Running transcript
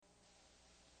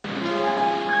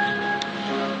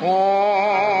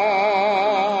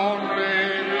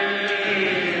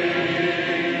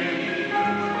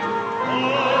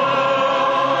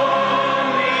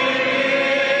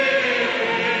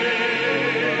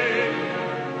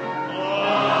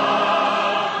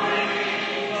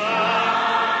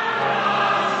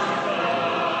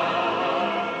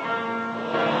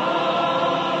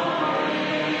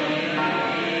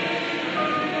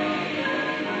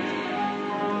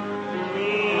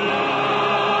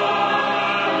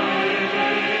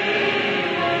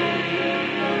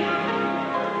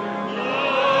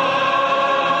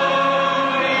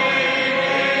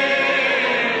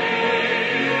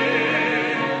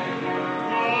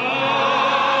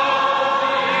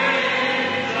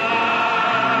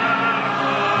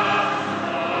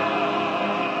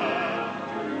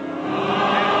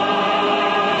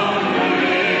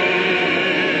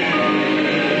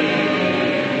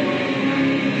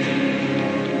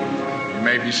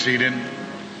may be seated.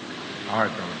 All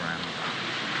right, Brother Brown.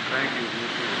 Thank you.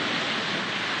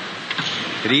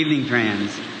 Good evening,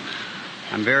 friends.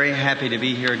 I'm very happy to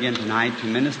be here again tonight to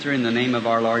minister in the name of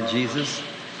our Lord Jesus.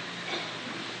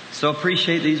 So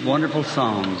appreciate these wonderful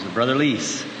songs of Brother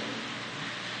Lease.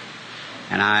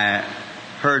 And I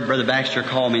heard Brother Baxter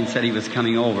call me and said he was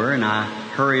coming over, and I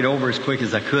hurried over as quick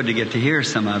as I could to get to hear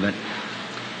some of it.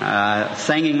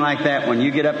 Singing like that, when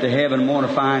you get up to heaven and want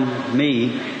to find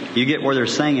me, you get where they're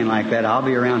singing like that, I'll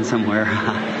be around somewhere.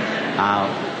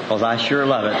 Because I sure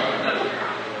love it.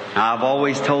 I've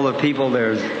always told the people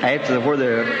there's, after where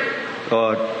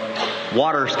the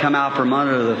waters come out from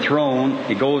under the throne,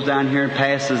 it goes down here and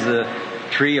passes the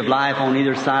tree of life on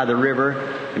either side of the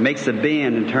river. It makes a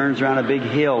bend and turns around a big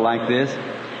hill like this.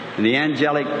 And the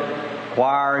angelic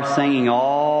choir is singing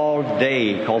all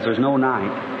day because there's no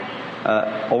night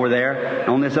over there.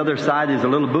 On this other side there's a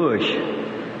little bush.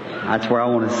 That's where I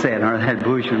want to sit, under that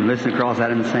bush, and listen across at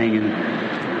him singing.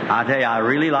 I tell you, I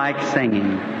really like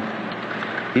singing.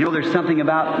 You know, there's something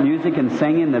about music and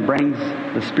singing that brings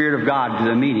the Spirit of God to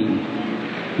the meeting.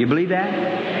 You believe that?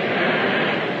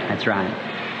 That's right.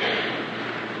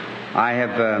 I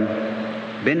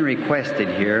have been requested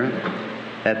here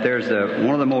that there's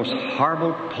one of the most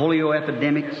horrible polio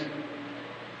epidemics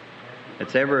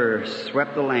that's ever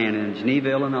swept the land in Geneva,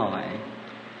 Illinois.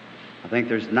 I think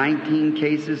there's 19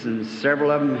 cases and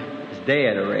several of them is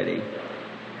dead already.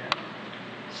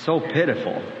 So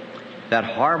pitiful. That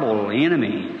horrible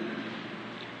enemy.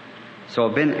 So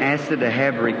I've been asked to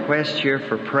have requests here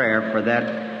for prayer for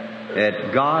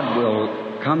that God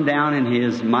will come down in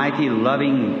His mighty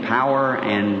loving power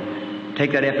and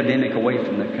take that epidemic away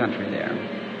from the country there.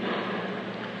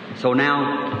 So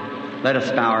now let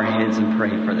us bow our heads and pray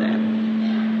for them.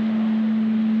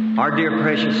 Our dear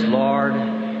precious Lord,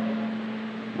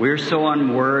 we're so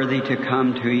unworthy to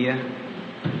come to You.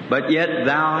 But yet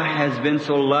Thou hast been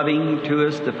so loving to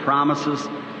us to promise us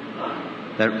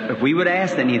that if we would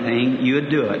ask anything, You would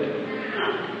do it.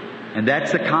 And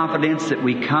that's the confidence that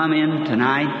we come in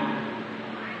tonight,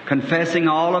 confessing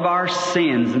all of our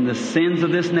sins and the sins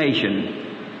of this nation,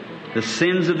 the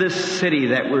sins of this city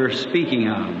that we're speaking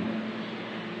of.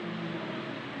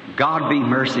 God, be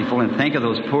merciful and think of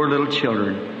those poor little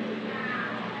children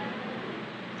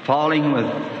falling with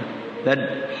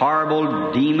that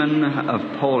horrible demon of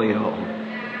polio.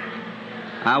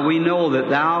 We know that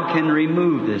Thou can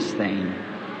remove this thing.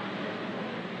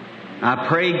 I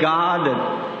pray, God,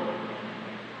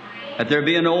 that there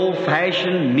be an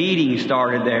old-fashioned meeting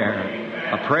started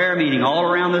there, a prayer meeting all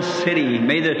around the city.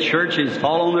 May the churches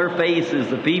fall on their faces,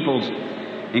 the peoples,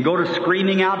 and go to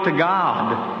screaming out to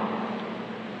God.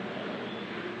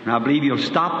 And I believe You'll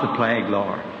stop the plague,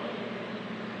 Lord.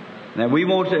 That we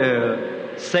want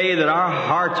to say that our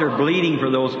hearts are bleeding for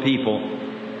those people,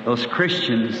 those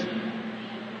Christians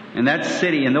in that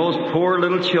city and those poor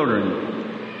little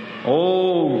children.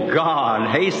 Oh God,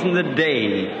 hasten the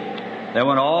day that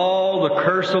when all the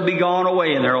curse will be gone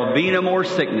away and there will be no more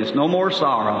sickness, no more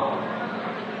sorrow.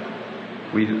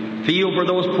 We feel for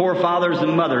those poor fathers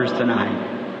and mothers tonight.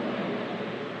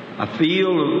 I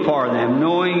feel for them,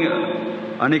 knowing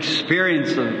an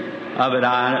experience of it.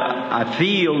 I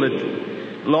feel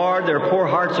that, Lord, their poor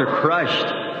hearts are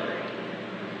crushed.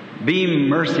 Be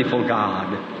merciful,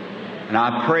 God. And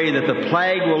I pray that the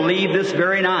plague will leave this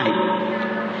very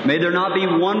night. May there not be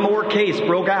one more case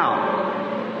broke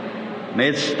out. May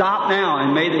it stop now,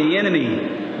 and may the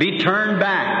enemy be turned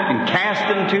back and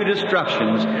cast into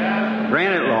destructions.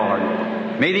 Grant it,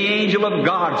 Lord. May the angel of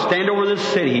God stand over this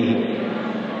city.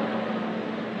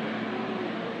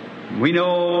 We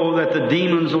know that the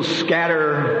demons will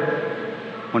scatter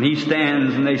when He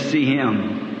stands and they see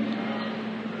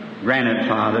Him. Grant it,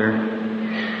 Father.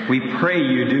 We pray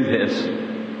You do this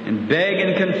and beg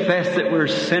and confess that we're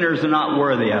sinners and not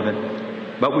worthy of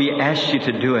it. But we ask You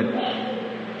to do it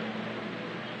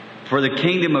for the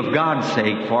kingdom of God's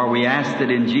sake, for we ask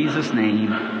it in Jesus'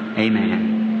 name.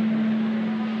 Amen.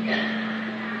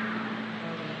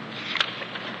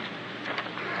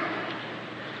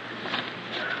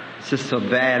 It's just so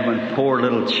bad when poor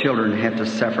little children have to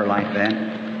suffer like that.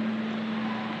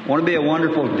 Won't it be a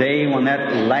wonderful day when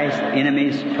that last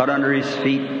enemy's put under His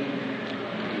feet?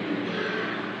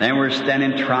 Then we're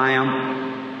standing in triumph,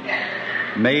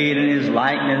 made in His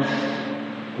likeness,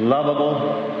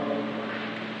 lovable.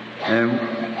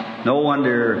 And no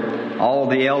wonder all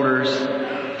the elders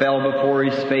fell before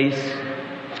His face,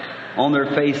 on their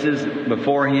faces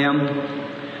before Him.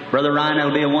 Brother Ryan,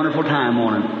 it'll be a wonderful time,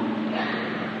 won't it?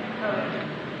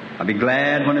 I'll be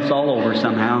glad when it's all over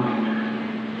somehow.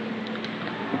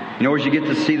 You know, as you get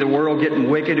to see the world getting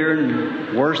wickeder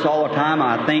and worse all the time,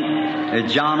 I think that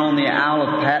John on the Isle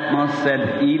of Patmos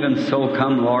said, "Even so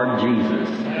come Lord Jesus."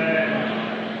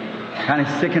 Kind of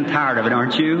sick and tired of it,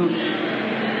 aren't you?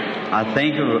 I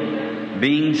think of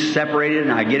being separated,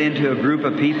 and I get into a group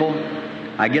of people.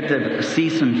 I get to see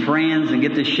some friends and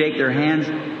get to shake their hands.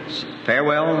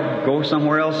 Farewell, go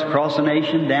somewhere else, across the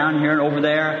nation, down here and over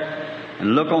there,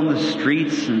 and look on the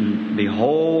streets and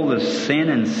behold the sin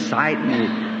in sight, and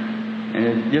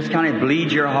it just kind of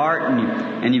bleeds your heart,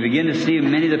 and you begin to see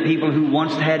many of the people who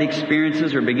once had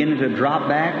experiences are beginning to drop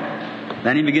back.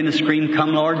 Then you begin to scream,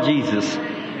 "Come Lord Jesus."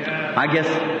 I guess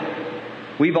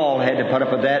we've all had to put up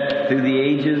with that through the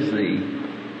ages,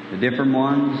 the different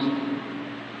ones,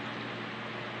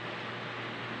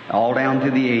 all down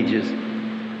through the ages.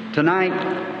 Tonight,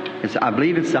 I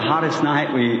believe it's the hottest night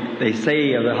they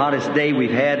say the hottest day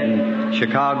we've had in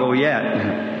Chicago yet,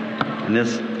 in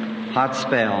this hot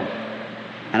spell.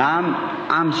 And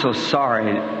I'm so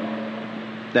sorry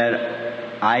that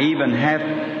I even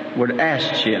would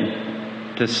ask you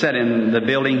to sit in the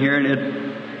building here, and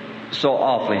it's so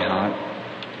awfully hot.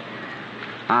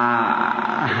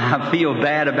 I feel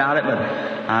bad about it,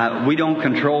 but we don't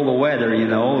control the weather, you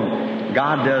know.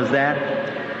 God does that.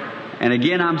 And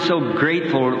again, I'm so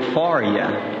grateful for you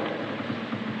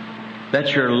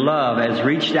that your love has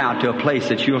reached out to a place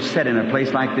that you'll sit in a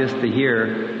place like this to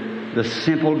hear the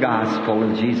simple gospel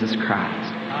of Jesus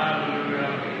Christ.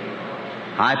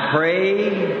 I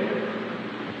pray,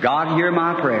 God hear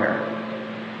my prayer,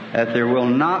 that there will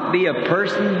not be a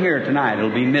person here tonight that will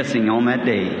be missing on that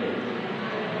day.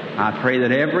 I pray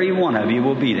that every one of you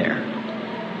will be there.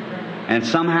 And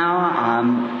somehow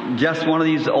I'm just one of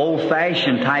these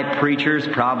old-fashioned type preachers,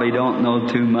 probably don't know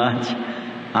too much.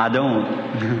 I don't.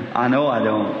 I know I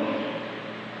don't.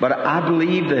 But I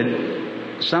believe that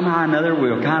somehow or another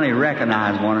we'll kind of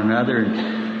recognize one another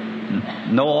and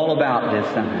know all about this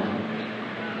somehow.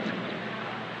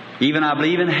 Even I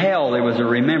believe in hell there was a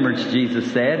remembrance,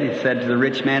 Jesus said. He said to the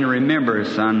rich man, "Remember,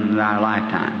 son, in thy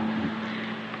lifetime."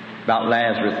 About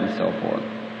Lazarus and so forth.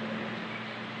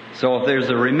 So if there's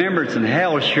a remembrance in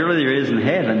hell, surely there is in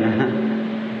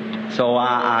heaven. So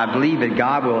I believe that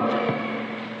God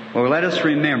will let us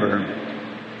remember.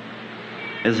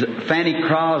 As Fanny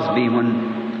Crosby,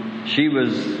 when she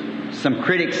was, some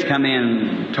critics come in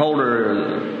and told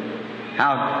her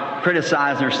how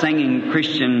criticizing her singing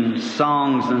Christian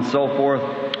songs and so forth.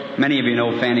 Many of you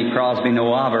know Fanny Crosby,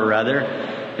 know of her rather,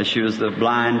 that she was the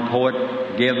blind poet,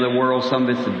 gave the world some of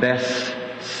its best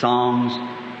songs.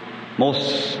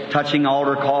 Most touching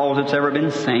altar calls that's ever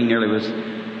been sang nearly was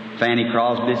Fanny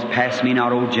Crosby's "Pass Me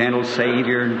Not, O Gentle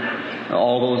Savior," and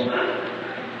all those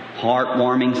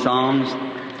heartwarming songs.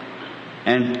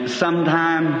 And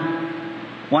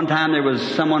one time there was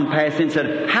someone passing and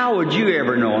said, "How would you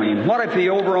ever know Him? What if He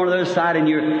over on the other side and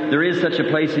there is such a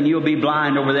place and you'll be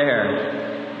blind over there?"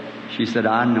 She said,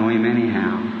 "I'd know Him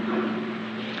anyhow."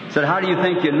 Said, "How do you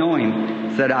think you know Him?"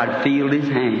 Said, "I'd feel His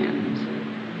hands."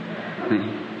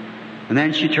 And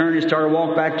then she turned and started to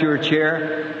walk back to her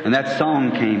chair, and that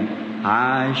song came.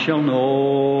 "I shall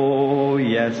know,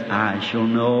 yes, I shall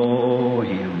know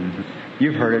Him."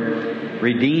 You've heard it.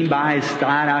 "Redeemed by His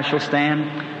side I shall stand.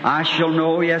 I shall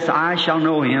know, yes, I shall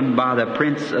know Him by the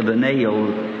prints of the nail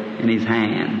in His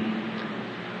hand."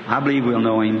 I believe we'll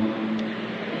know Him.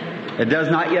 It does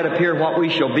not yet appear what we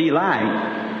shall be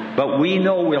like, but we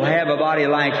know we'll have a body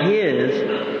like His,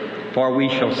 for we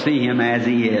shall see Him as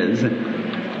He is.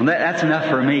 And that's enough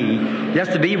for me.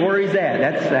 Just to be where He's at,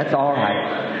 that's all right.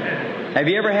 Have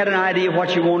you ever had an idea of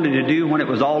what you wanted to do when it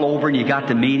was all over and you got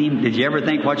to meet Him? Did you ever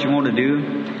think what you wanted to do?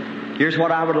 Here's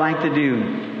what I would like to do.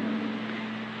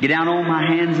 Get down on my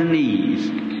hands and knees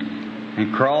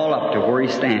and crawl up to where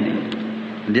He's standing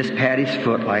and just pat His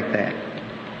foot like that.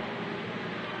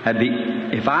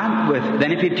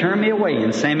 Then if He'd turn me away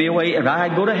and send me away, if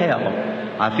I'd go to hell,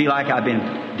 I feel like I've been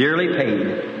dearly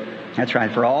paid. That's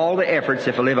right, for all the efforts,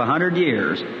 if I live 100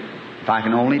 years, if I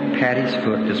can only pat His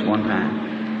foot just one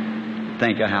time.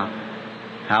 Think of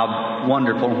how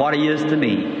wonderful what He is to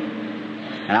me.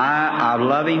 And I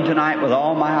love Him tonight with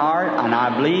all my heart, and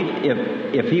I believe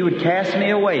if He would cast me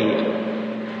away,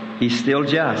 He's still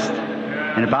just.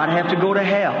 And if I'd have to go to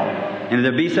hell, and if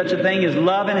there'd be such a thing as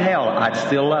love in hell, I'd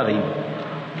still love Him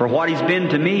for what He's been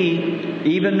to me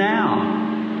even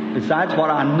now, besides what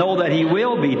I know that He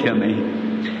will be to me.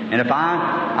 And if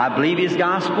I believe His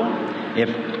gospel,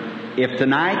 if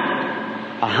tonight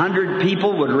 100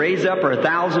 people would raise up, or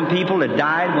 1,000 people that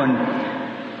died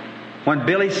when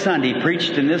Billy Sunday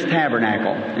preached in this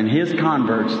tabernacle, and his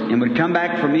converts, and would come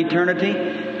back from eternity,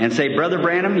 and say, Brother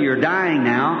Branham, you're dying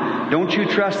now. Don't you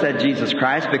trust that Jesus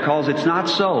Christ, because it's not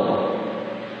so.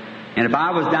 And if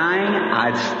I was dying,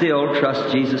 I'd still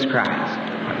trust Jesus Christ.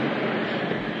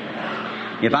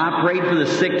 If I prayed for the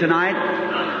sick tonight,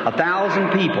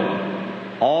 1,000 people,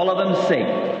 all of them sick,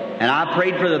 and I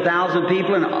prayed for the 1,000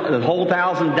 people and the whole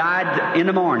 1,000 died in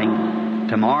the morning,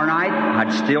 tomorrow night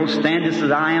I'd still stand just as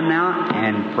I am now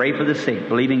and pray for the sick,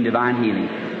 believing divine healing.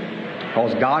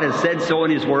 Because God has said so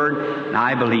in His Word, and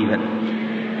I believe it.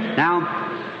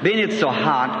 Now, being it's so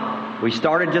hot, we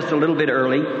started just a little bit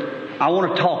early. I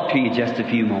want to talk to you just a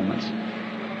few moments.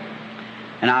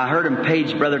 And I heard him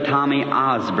page Brother Tommy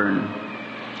Osborne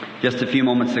just a few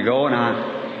moments ago, and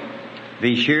if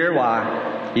he's here,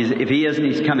 why, if he isn't,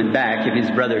 he's coming back. If his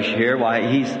brother's here,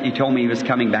 why, he told me he was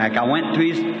coming back. I went to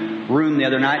his room the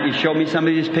other night, and he showed me some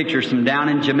of his pictures from down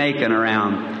in Jamaica and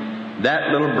around.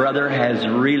 That little brother has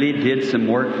really did some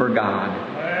work for God.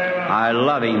 I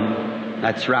love him.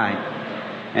 That's right.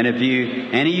 And if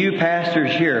any of you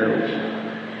pastors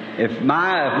here, if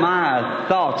my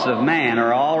thoughts of man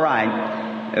are all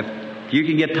right, if you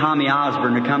can get Tommy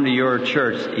Osborne to come to your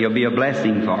church, he'll be a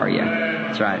blessing for you.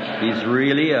 That's right. He's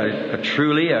really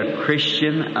truly a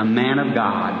Christian, a man of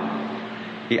God.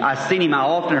 I've seen him. I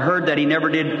often heard that he never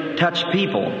did touch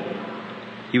people.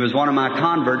 He was one of my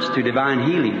converts to divine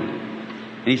healing.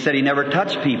 And he said he never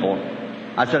touched people.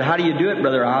 I said, how do you do it,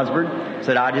 Brother Osborne? He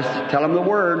said, I just tell them the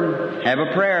Word, have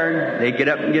a prayer, they get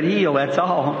up and get healed, that's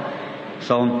all.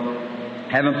 So,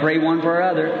 have him pray one for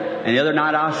another. And the other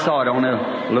night I saw it on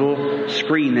a little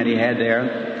screen that he had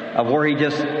there, of where he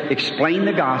just explained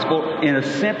the gospel in a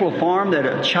simple form that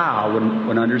a child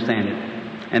would understand it.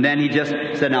 And then he just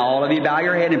said, now all of you bow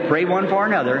your head and pray one for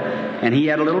another. And he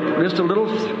had just a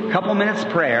little couple minutes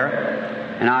prayer.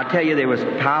 And I tell you, they was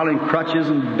piling crutches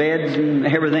and beds and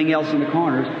everything else in the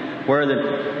corners where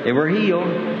they were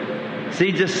healed.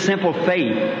 See, just simple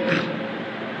faith.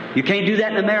 You can't do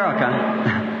that in America.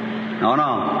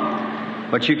 No.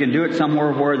 But you can do it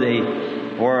somewhere where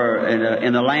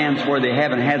in the lands where they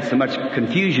haven't had so much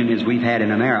confusion as we've had in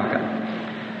America.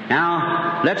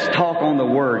 Now, let's talk on the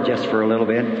Word just for a little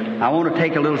bit. I want to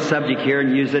take a little subject here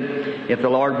and use it, if the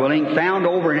Lord willing, found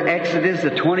over in Exodus,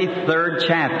 the 23rd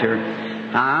chapter.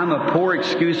 Now, I'm a poor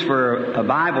excuse for a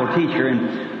Bible teacher,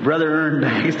 and Brother Ern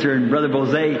Baxter and Brother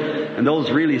Bose and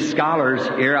those really scholars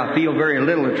here, I feel very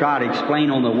little to try to explain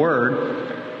on the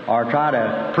Word or try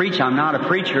to preach. I'm not a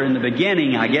preacher. In the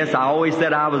beginning, I guess I always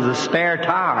said I was a spare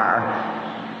tire.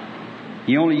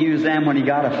 You only use them when you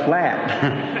got a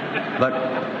flat.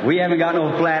 But we haven't got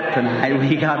no flat tonight.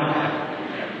 We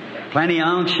got plenty of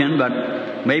unction,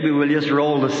 but maybe we'll just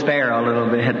roll the spare a little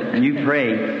bit. And you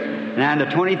pray. Now in the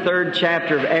 23rd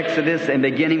chapter of Exodus and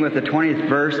beginning with the 20th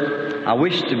verse, I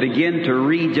wish to begin to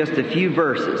read just a few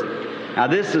verses. Now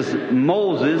this is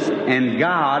Moses and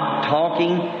God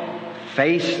talking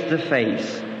face to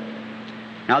face.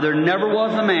 Now there never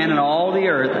was a man in all the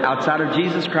earth outside of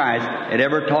Jesus Christ that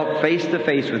ever talked face to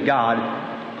face with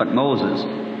God but Moses.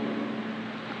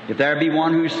 If there be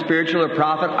one who's spiritual or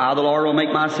prophet, I the Lord will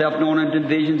make myself known unto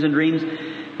visions and dreams.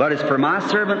 But as for my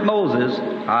servant Moses,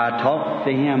 I talked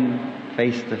to him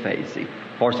face to face.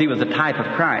 Of course, he was a type of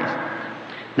Christ.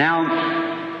 Now,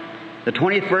 the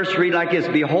 20th verse read like this: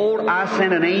 Behold, I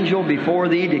send an angel before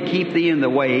thee to keep thee in the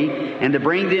way, and to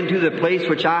bring thee into the place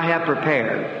which I have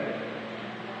prepared.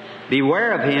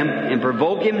 Beware of him, and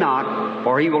provoke him not,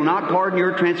 for he will not pardon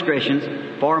your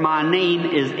transgressions, for my name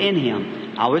is in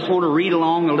him. I just want to read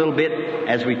along a little bit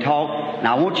as we talk.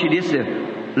 Now I want you just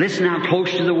to listen now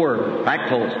close to the Word, right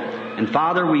close. And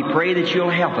Father, we pray that you'll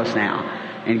help us now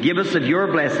and give us of your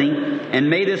blessing, and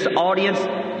may this audience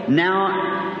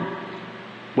now,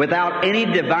 without any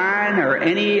divine or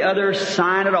any other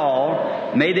sign at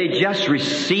all, may they just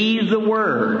receive the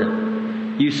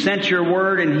Word. You sent your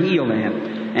Word and healed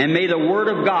them. And may the Word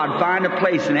of God find a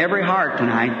place in every heart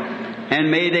tonight.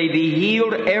 And may they be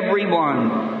healed, every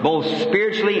one, both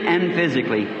spiritually and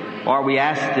physically. For we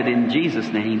ask it in Jesus'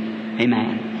 name.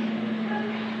 Amen.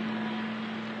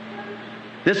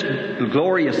 This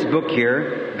glorious book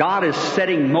here, God is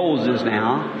setting Moses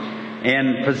now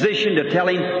in position to tell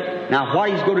him now what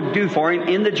he's going to do for him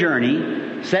in the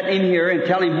journey, set him here and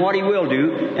tell him what he will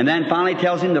do, and then finally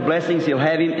tells him the blessings he'll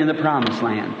have him in the promised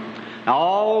land. Now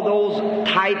all those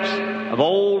types of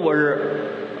old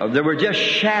there were just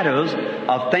shadows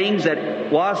of things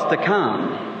that was to come.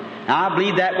 Now I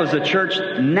believe that was the church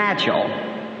natural.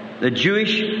 The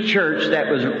Jewish church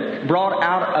that was brought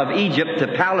out of Egypt to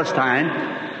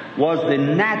Palestine was the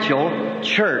natural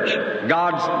church.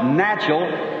 God's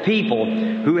natural people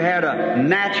who had a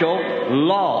natural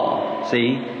law.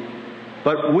 See?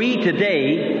 But we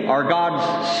today are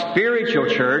God's spiritual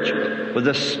church with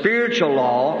a spiritual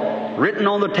law written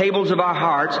on the tables of our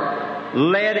hearts,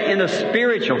 led in a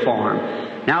spiritual form.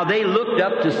 Now they looked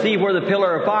up to see where the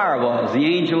pillar of fire was, the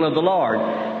angel of the Lord.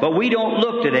 But we don't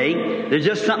look today. There's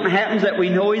just something happens that we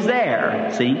know He's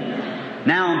there. See?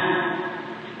 Now,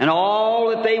 and all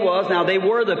that they was, now they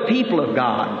were the people of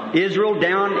God. Israel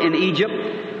down in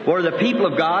Egypt were the people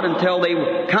of God until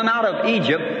they come out of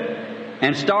Egypt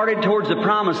and started towards the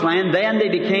promised land. Then they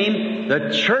became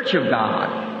the church of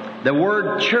God. The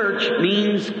word church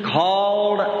means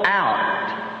called out.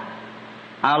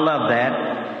 I love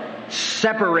that.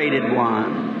 Separated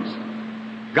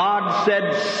ones. God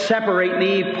said, separate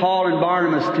me, Paul and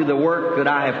Barnabas, to the work that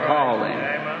I have called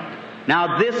them.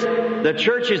 Now the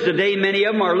churches today, many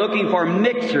of them are looking for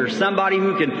mixers, somebody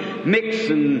who can mix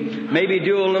and maybe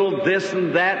do a little this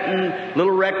and that and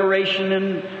little recreation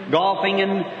and golfing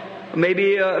and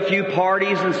maybe a few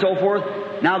parties and so forth.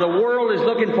 Now the world is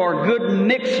looking for good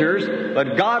mixers,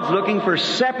 but God's looking for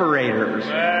separators.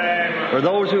 For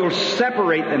those who will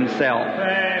separate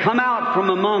themselves. Come out from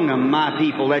among them, my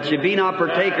people, that you be not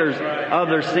partakers of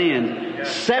their sins.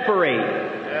 Separate.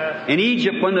 In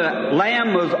Egypt, when the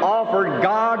lamb was offered,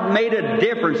 God made a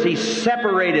difference. He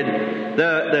separated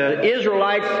the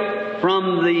Israelites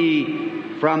from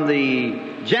the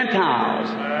Gentiles.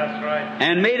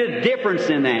 And made a difference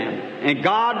in them. And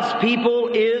God's people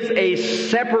is a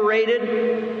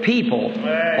separated people.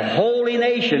 A holy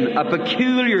nation. A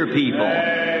peculiar people.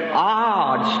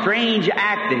 Odd, strange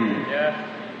acting.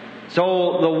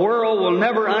 So the world will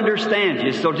never understand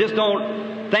you. So just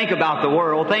don't think about the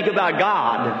world. Think about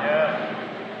God.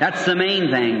 That's the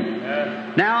main thing.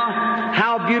 Now,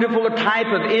 how beautiful a type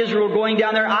of Israel going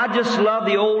down there. I just love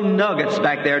the old nuggets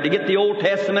back there, to get the Old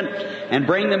Testament and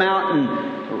bring them out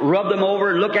and rub them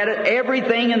over and look at it.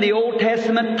 Everything in the Old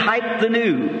Testament typed the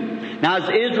New. Now, as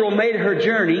Israel made her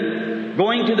journey,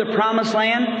 going to the Promised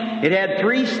Land, it had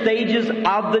 3 stages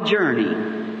of the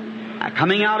journey.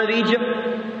 Coming out of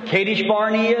Egypt, Kadesh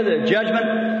Barnea, the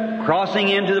judgment, crossing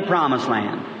into the Promised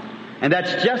Land. And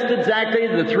that's just exactly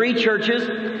the 3 churches.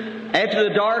 After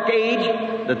the Dark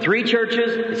Age, the 3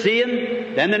 churches, see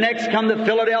them? Then the next come the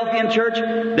Philadelphian church.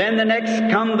 Then the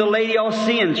next come the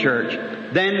Laodicean church.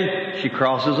 Then she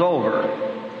crosses over.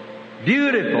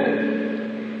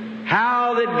 Beautiful.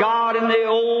 How that God in the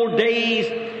old days,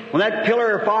 when that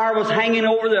pillar of fire was hanging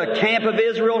over the camp of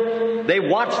Israel, they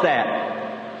watched that.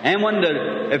 And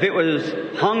if it was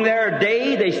hung there a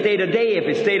day, they stayed a day. If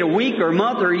it stayed a week or a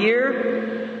month or a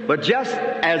year. But just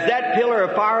as that pillar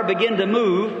of fire began to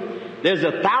move, there's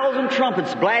 1,000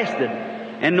 trumpets blasted.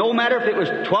 And no matter if it was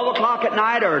 12 o'clock at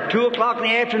night or 2 o'clock in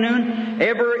the afternoon,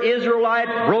 every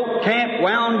Israelite broke camp,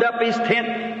 wound up his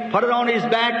tent, put it on his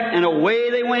back, and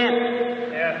away they went.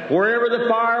 Yeah. Wherever the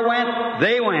fire went,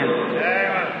 they went.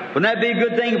 Yeah. Wouldn't that be a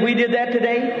good thing if we did that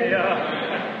today?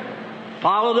 Yeah.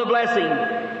 Follow the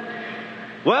blessing.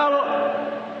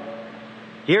 Well,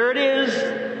 here it is.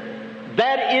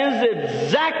 That is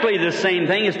exactly the same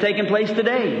thing as taking place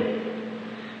today.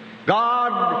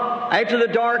 God, after the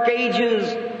Dark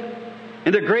Ages,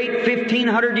 in the great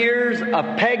 1500 years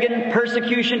of pagan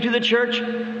persecution to the church,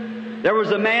 there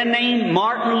was a man named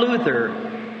Martin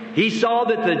Luther. He saw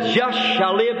that the just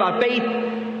shall live by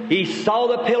faith. He saw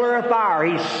the pillar of fire.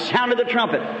 He sounded the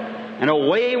trumpet. And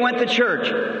away went the church,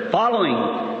 following.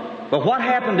 But what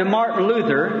happened to Martin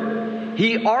Luther?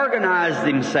 He organized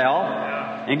himself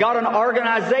and got an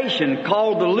organization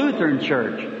called the Lutheran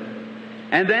Church.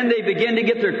 And then they began to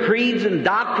get their creeds and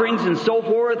doctrines and so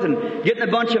forth, and getting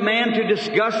a bunch of men to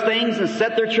discuss things and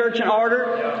set their church in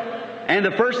order. And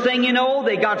the first thing you know,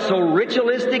 they got so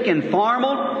ritualistic and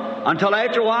formal until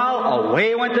after a while,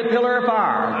 away went the pillar of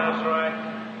fire. That's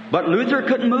right. But Luther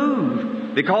couldn't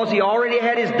move because he already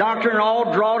had his doctrine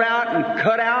all drawn out and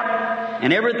cut out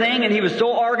and everything, and he was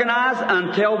so organized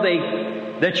until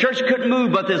the church couldn't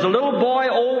move. But there's a little boy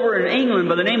over in England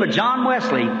by the name of John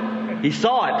Wesley. He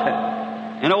saw it.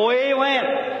 And away he went.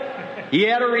 He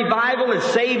had a revival that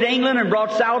saved England and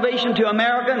brought salvation to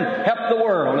America and helped the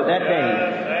world at that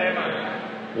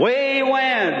day. Way he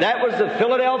went. That was the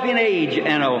Philadelphian age.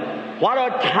 And what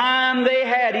a time they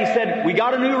had. He said, we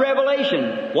got a new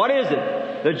revelation. What is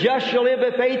it? The just shall live by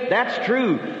faith. That's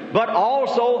true. But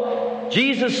also,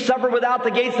 Jesus suffered without the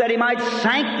gates that He might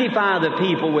sanctify the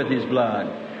people with His blood.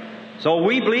 So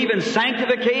we believe in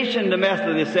sanctification, the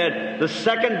Methodists said, the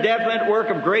second definite work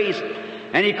of grace.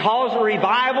 And He caused a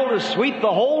revival to sweep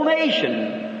the whole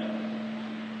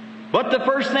nation. But the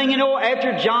first thing you know,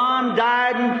 after John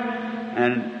died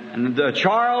and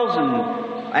Charles and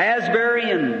Asbury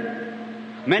and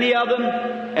Many of them,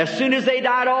 as soon as they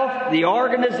died off, the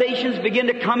organizations began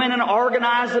to come in and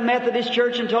organize the Methodist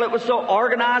Church until it was so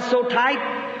organized, so tight,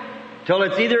 till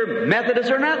it's either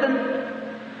Methodist or nothing.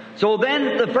 So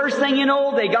then the first thing you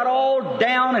know, they got all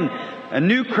down and a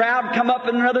new crowd come up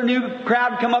and another new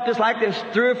crowd come up, just like there's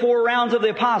 3 or 4 rounds of the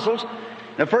apostles.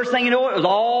 The first thing you know, it was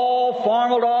all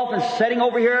formaled off and sitting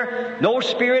over here, no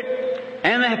spirit,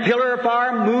 and the pillar of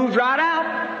fire moved right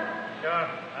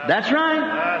out. That's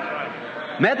right.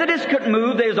 Methodists couldn't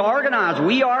move. They was organized.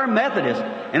 We are Methodists.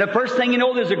 And the first thing you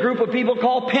know, there's a group of people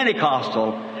called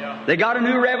Pentecostal. They got a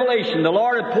new revelation. The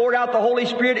Lord had poured out the Holy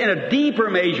Spirit in a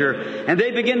deeper measure, and they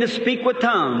began to speak with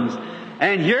tongues.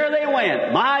 And here they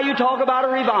went. My, you talk about a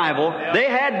revival. They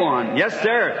had one. Yes,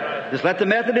 sir. Just let the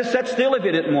Methodists sit still if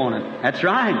you didn't want it. That's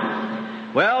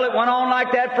right. Well, it went on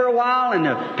like that for a while, and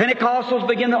the Pentecostals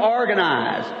began to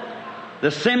organize. The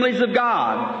assemblies of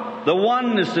God, the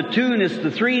oneness, the two-ness,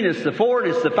 the three-ness, the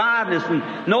four-ness, the five-ness,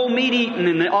 and no meat eating,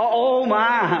 and oh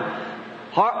my.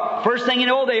 First thing you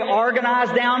know, they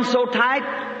organized down so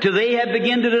tight till they had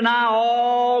begun to deny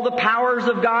all the powers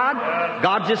of God.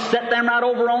 God just set them right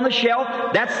over on the shelf.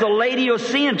 That's the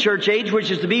Laodicean church age,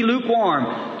 which is to be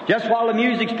lukewarm. Just while the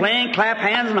music's playing, clap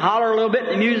hands and holler a little bit,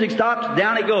 the music stops,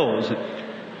 down it goes.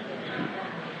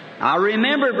 Now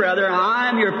remember, brother,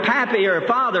 I'm your pappy or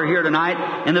father here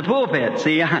tonight in the pulpit.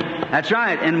 See, that's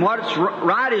right. And what's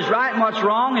right is right and what's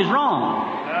wrong is wrong.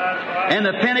 And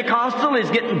the Pentecostal is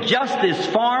getting just as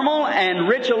formal and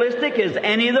ritualistic as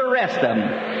any of the rest of them.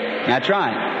 That's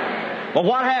right. But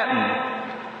what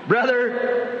happened?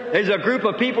 Brother, there's a group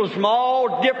of people from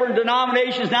all different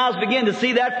denominations now is beginning to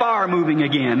see that fire moving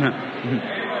again.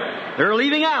 They're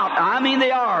leaving out. I mean,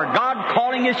 they are. God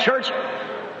calling His church.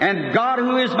 And God,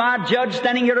 who is my judge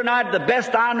standing here tonight, the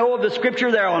best I know of the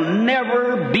Scripture, there will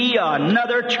never be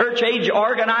another church age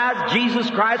organized. Jesus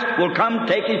Christ will come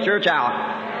take His church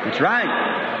out. That's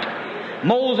right.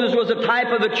 Moses was a type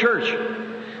of the church,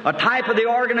 a type of the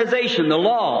organization, the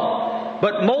law.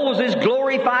 But Moses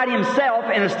glorified himself,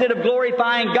 and instead of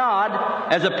glorifying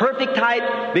God as a perfect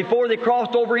type before they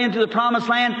crossed over into the Promised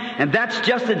Land, and that's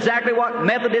just exactly what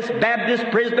Methodist,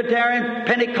 Baptist, Presbyterian,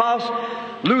 Pentecost,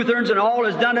 Lutherans and all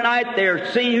has done tonight.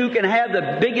 They're seeing who can have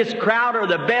the biggest crowd or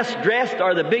the best dressed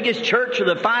or the biggest church or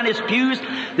the finest pews.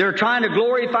 They're trying to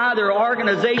glorify their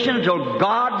organization until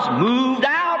God's moved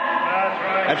out.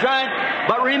 That's right.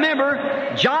 But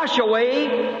remember,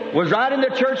 Joshua was right in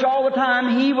the church all the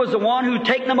time. He was the one who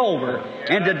taken them over.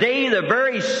 And today the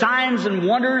very signs and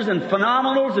wonders and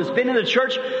phenomenals that's been in the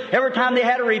church, every time they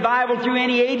had a revival through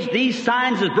any age, these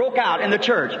signs has broke out in the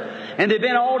church. And they've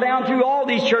been all down through all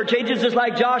these church ages, just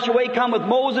like Joshua come with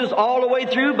Moses all the way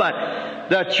through. But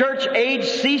the church age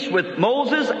ceased with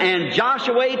Moses, and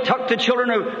Joshua took the children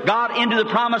of God into the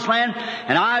Promised Land.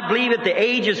 And I believe that the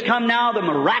age has come now, the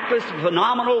miraculous,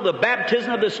 phenomenal, the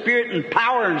baptism of the Spirit and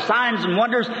power and signs and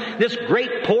wonders, this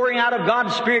great pouring out of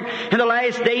God's Spirit in the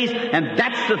last days. And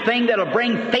that's the thing that'll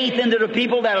bring faith into the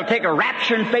people, that'll take a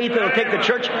rapture in faith, that'll take the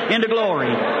church into glory.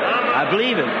 I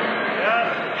believe it.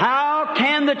 How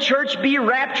can the church be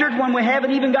raptured when we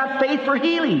haven't even got faith for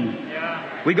healing?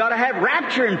 We've got to have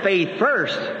rapture in faith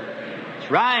first. That's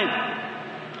right.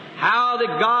 How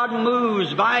that God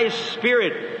moves by His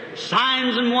Spirit.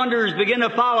 Signs and wonders begin to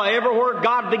follow. Everywhere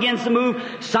God begins to move,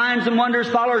 signs and wonders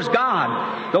follows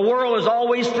God. The world has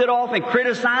always stood off and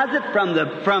criticized it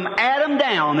from Adam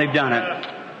down. They've done it.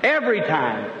 Every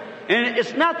time. And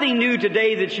it's nothing new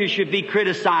today that you should be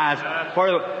criticized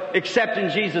for accepting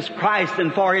Jesus Christ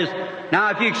and for His... Now,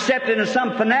 if you accept it in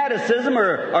some fanaticism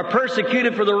or are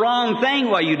persecuted for the wrong thing,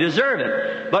 well, you deserve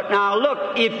it. But now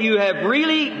look, if you have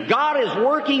really... God is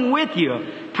working with you,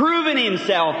 proving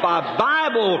Himself by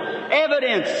Bible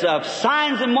evidence of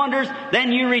signs and wonders,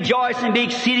 then you rejoice and be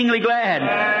exceedingly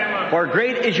glad. For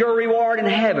great is your reward in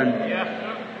heaven.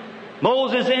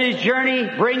 Moses in his journey,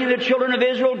 bringing the children of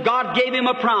Israel, God gave him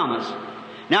a promise.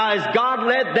 Now, as God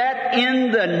led that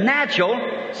in the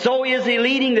natural, so is He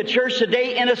leading the church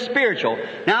today in a spiritual.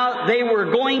 Now, they were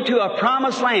going to a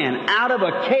promised land, out of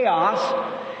a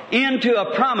chaos into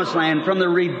a promised land, from the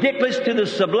ridiculous to the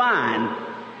sublime.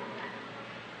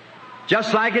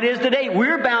 Just like it is today.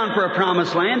 We're bound for a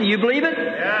promised land. Do you believe it?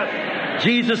 Yes.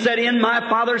 Jesus said, "In my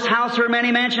Father's house are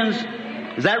many mansions."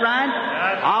 Is that right?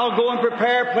 Yes. I'll go and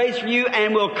prepare a place for you,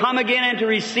 and will come again and to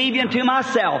receive you unto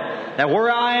myself, that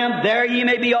where I am, there ye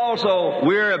may be also.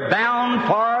 We're bound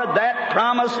for that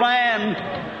promised land.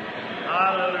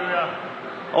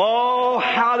 Hallelujah. Oh,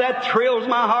 how that thrills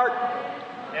my heart.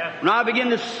 Yes. When I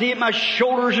begin to see it, my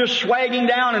shoulders are swagging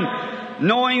down, and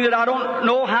knowing that I don't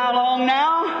know how long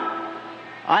now,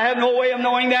 I have no way of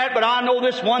knowing that, but I know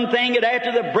this one thing, that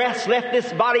after the breath's left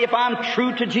this body, if I'm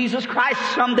true to Jesus Christ,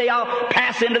 someday I'll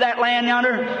pass into that land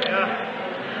yonder.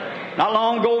 Yeah. Not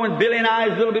long ago when Billy and I,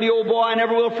 his little bitty old boy, I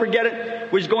never will forget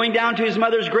it, was going down to his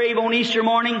mother's grave on Easter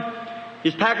morning.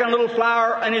 He's packing a little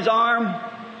flower in his arm,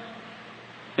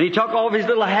 and he took off his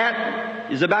little hat.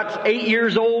 He's about 8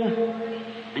 years old,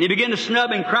 and he began to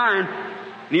snub and crying,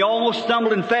 and he almost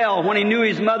stumbled and fell when he knew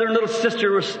his mother and little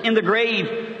sister was in the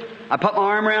grave. I put my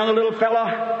arm around the little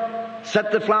fella,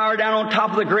 set the flower down on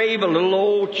top of the grave, a little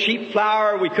old cheap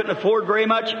flower we couldn't afford very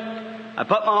much. I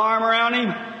put my arm around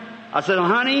him. I said,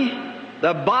 honey,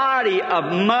 the body of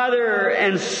Mother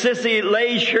and Sissy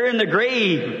lays here in the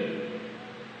grave.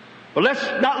 But let's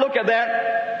not look at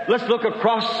that. Let's look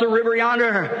across the river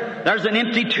yonder. There's an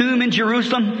empty tomb in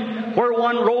Jerusalem where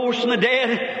one rose from the dead,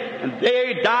 and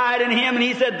they died in Him. And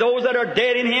He said, those that are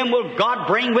dead in Him will God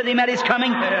bring with Him at His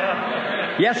coming.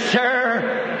 Yes,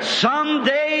 sir.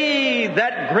 Someday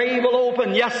that grave will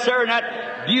open. Yes, sir. And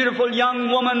that beautiful young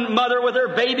woman, mother with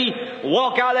her baby,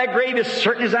 walk out of that grave as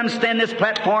certain as I'm standing this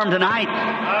platform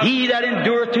tonight. He that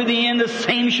endureth to the end, the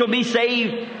same shall be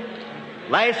saved.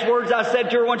 Last words I said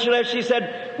to her when she left, she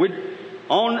said,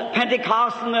 on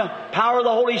Pentecost and the power of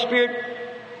the Holy Spirit,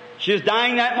 she was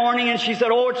dying that morning, and she said,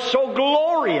 oh, it's so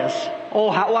glorious.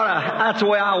 Oh, that's the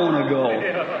way I want to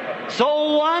go.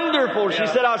 So wonderful. She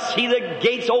said, I see the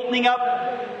gates opening up.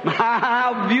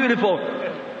 How beautiful.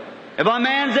 If a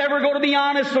man's ever going to be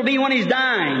honest, it'll be when he's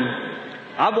dying.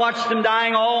 I've watched them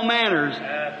dying all manners.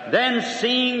 Then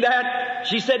seeing that,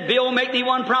 she said, Bill, make me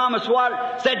one promise.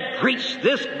 What? Said, preach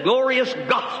this glorious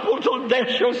gospel till death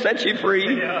shall set you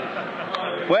free.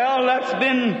 Well, that's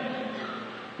been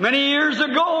many years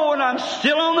ago, and I'm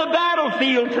still on the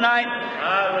battlefield tonight.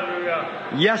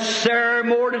 Hallelujah. Yes, sir,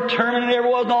 more determined than ever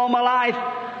was in all my life.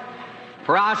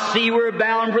 For I see we're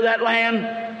bound for that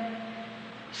land.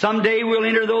 Someday we'll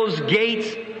enter those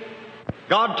gates.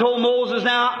 God told Moses,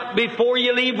 now, before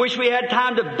you leave, wish we had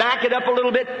time to back it up a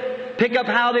little bit. Pick up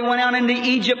how they went out into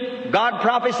Egypt. God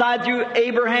prophesied through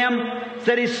Abraham,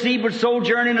 said his seed would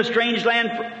sojourn in a strange land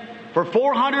for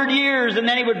 400 years, and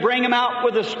then He would bring them out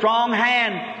with a strong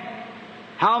hand.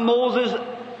 How Moses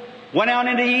went out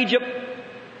into Egypt,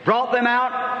 brought them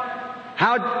out.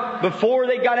 How before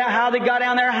they got out, how they got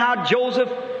down there. How Joseph,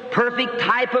 perfect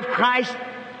type of Christ,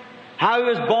 how he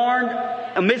was born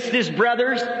amidst his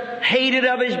brothers, hated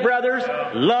of his brothers,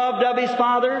 loved of his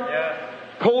father,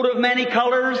 coat of many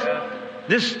colors,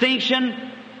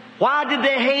 distinction. Why did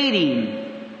they hate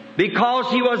him? Because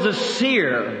he was a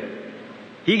seer.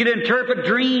 He could interpret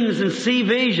dreams and see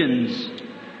visions.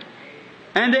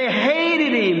 And they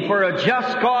hated Him for a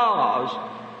just cause.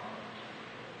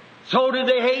 So did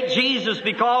they hate Jesus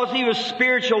because He was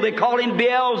spiritual. They called Him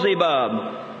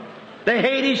Beelzebub. They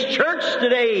hate His church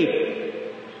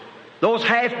today. Those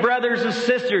half-brothers and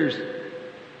sisters.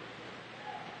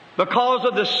 Because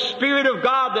of the Spirit of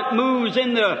God that moves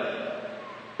in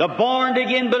the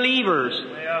born-again believers.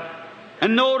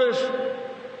 And notice,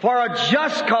 for a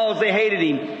just cause they hated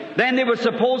Him. Then they were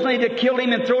supposedly to kill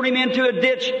Him and throw Him into a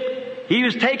ditch. He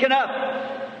was taken up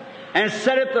and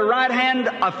set at the right hand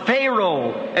of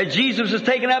Pharaoh, as Jesus was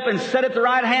taken up and set at the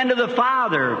right hand of the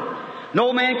Father.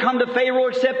 No man come to Pharaoh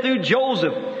except through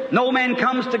Joseph. No man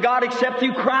comes to God except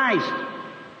through Christ.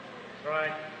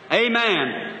 Right.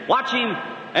 Amen. Watch Him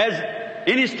as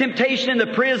in His temptation in the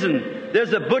prison.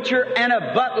 There's a butcher and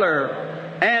a butler.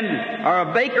 Or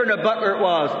a baker and a butler it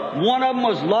was. One of them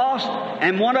was lost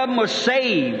and one of them was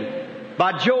saved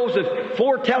by Joseph,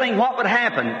 foretelling what would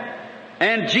happen.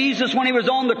 And Jesus, when He was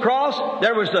on the cross,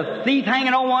 there was a thief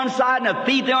hanging on one side and a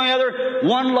thief on the other.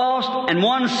 One lost and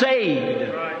one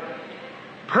saved.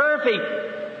 Perfect.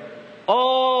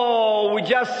 Oh, we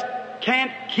just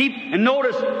can't keep. And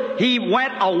notice, He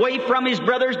went away from His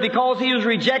brothers because He was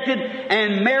rejected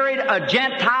and married a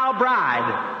Gentile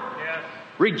bride.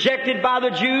 Rejected by the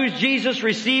Jews, Jesus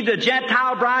received a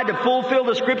Gentile bride to fulfill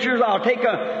the Scriptures. I'll take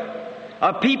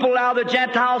a people out of the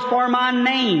Gentiles for my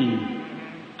name.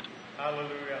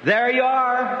 Hallelujah. There you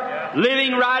are,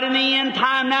 living right in the end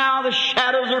time now. The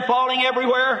shadows are falling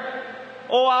everywhere.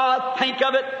 Oh, I think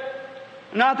of it,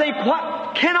 and I think,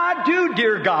 what can I do,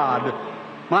 dear God?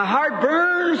 My heart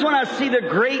burns when I see the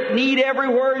great need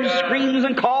everywhere, and screams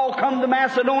and calls come to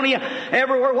Macedonia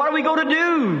everywhere. What are we going to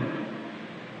do?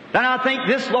 Then I think,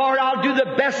 this, Lord, I'll do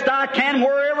the best I can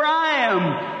wherever I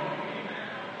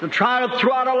am to try to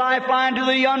throw out a lifeline to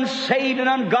the unsaved and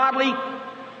ungodly.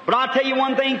 But I'll tell you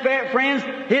one thing, friends,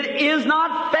 it is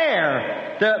not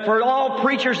fair for all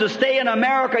preachers to stay in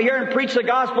America here and preach the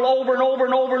gospel over and over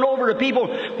and over and over to people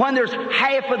when there's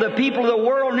half of the people of the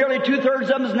world, nearly 2/3 of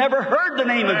them has never heard the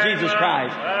name of Jesus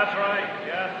Christ. That's right.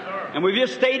 Yes, sir. And we've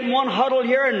just stayed in one huddle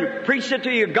here and preached it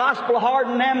to you, gospel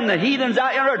hardened them, and the heathens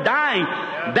out there are dying.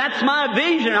 That's my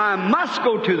vision. I must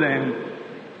go to them.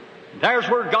 There's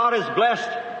where God is blessed.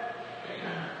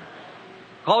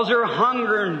 Because they're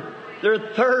hungering, they're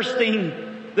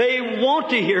thirsting, they want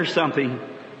to hear something.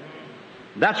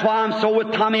 That's why I'm so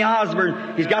with Tommy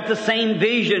Osborne. He's got the same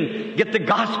vision. Get the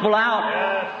gospel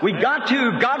out. We got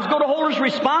to. God's going to hold us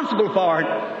responsible for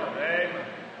it.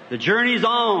 The journey's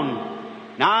on.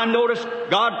 Now I notice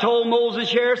God told Moses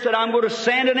here, said, I'm going to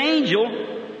send an angel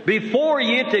before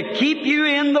you to keep you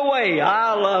in the way.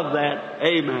 I love that.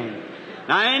 Amen.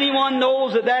 Now anyone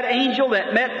knows that that angel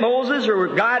that met Moses or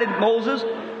guided Moses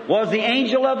was the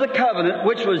angel of the covenant,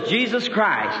 which was Jesus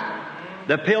Christ,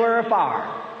 the pillar of fire.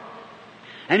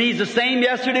 And He's the same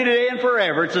yesterday, today, and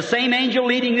forever. It's the same angel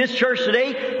leading this church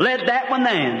today, led that one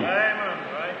then. Amen.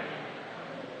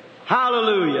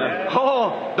 Hallelujah.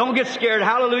 Oh, don't get scared.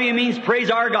 Hallelujah means praise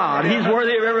our God. He's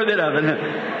worthy of every bit of it.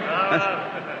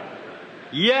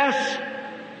 Yes.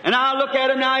 And I look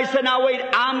at him now, he said, now wait,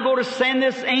 I'm going to send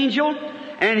this angel,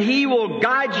 and he will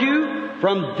guide you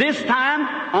from this time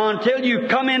until you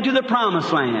come into the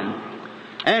promised land.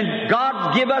 And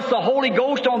God give us the Holy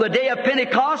Ghost on the day of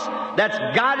Pentecost that's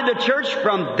guided the church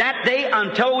from that day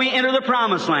until we enter the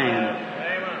promised land.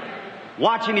 Amen.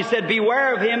 Watch him, he said,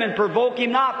 beware of him and provoke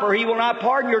him not, for he will not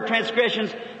pardon your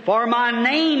transgressions, for my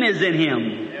name is in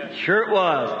him. Yes. Sure it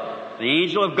was. The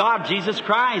angel of God, Jesus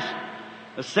Christ.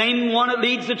 The same one that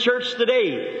leads the church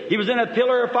today. He was in a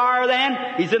pillar of fire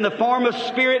then. He's in the form of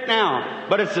spirit now.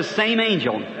 But it's the same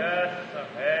angel. Yes.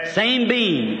 Amen. Same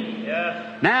being.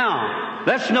 Yes. Now,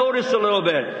 let's notice a little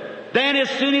bit. Then as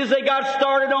soon as they got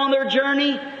started on their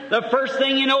journey, the first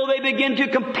thing you know, they begin to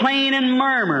complain and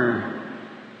murmur.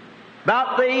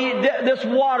 About this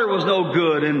water was no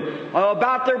good, and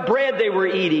about their bread they were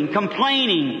eating,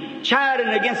 complaining, chiding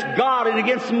against God and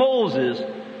against Moses.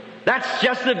 That's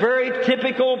just a very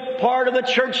typical part of the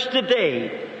church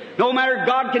today. No matter,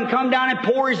 God can come down and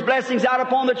pour His blessings out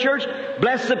upon the church,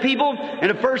 bless the people, and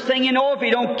the first thing you know, if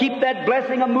you don't keep that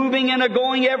blessing a moving and a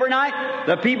going every night,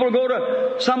 the people go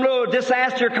to some little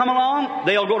disaster come along,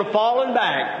 they'll go to falling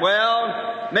back.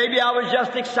 Well, maybe I was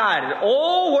just excited.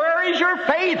 Oh, where is your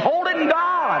faith? Hold it in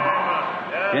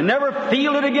God. You never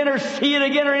feel it again or see it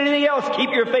again or anything else.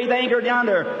 Keep your faith anchored down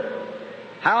there.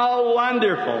 How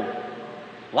wonderful.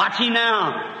 Watch him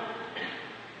now.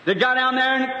 They got down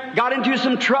there and got into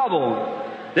some trouble.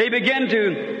 They began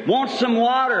to want some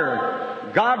water.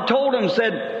 God told them,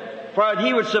 said, for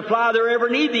He would supply their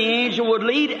every need. The angel would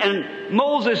lead. And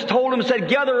Moses told them, said,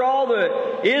 gather all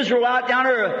the Israel out down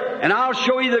there and I'll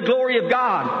show you the glory of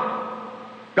God.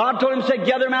 God told him, said,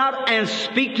 gather them out and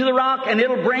speak to the rock and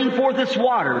it'll bring forth its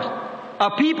waters.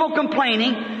 A people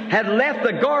complaining had left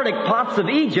the garlic pots of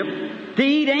Egypt to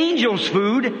eat angels'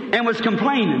 food and was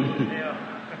complaining.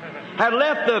 Had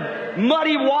left the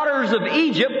muddy waters of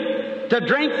Egypt to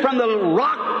drink from the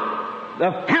rock,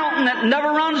 the fountain that never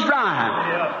runs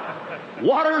dry.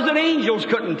 Waters that angels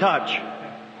couldn't touch.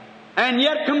 And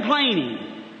yet complaining.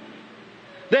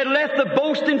 They left the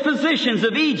boasting physicians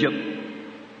of Egypt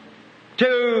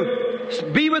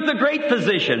to be with the great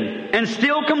physician and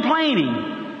still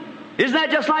complaining. Isn't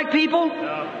that just like people?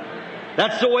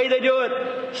 That's the way they do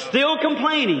it. Still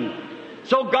complaining.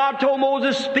 So God told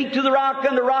Moses, speak to the rock,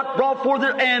 and the rock brought forth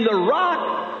it, and the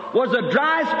rock was the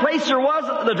driest place there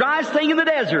was, the driest thing in the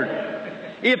desert.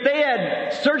 If they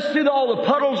had searched through all the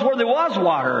puddles where there was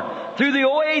water, through the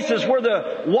oasis where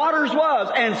the waters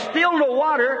was, and still no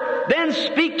water, then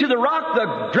speak to the rock,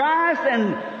 the driest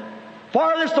and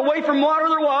farthest away from water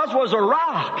there was a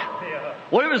rock.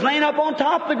 Well, it was laying up on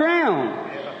top of the ground.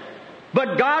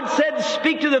 But God said,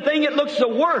 speak to the thing that looks the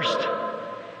worst.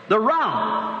 The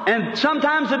rock. And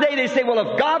sometimes today they say, well,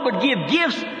 if God would give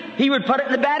gifts, He would put it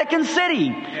in the Vatican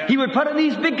City. He would put it in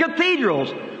these big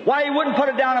cathedrals. Why, He wouldn't put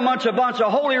it down amongst a bunch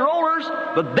of holy rollers?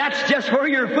 But that's just where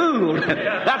you're fooled.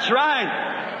 That's right.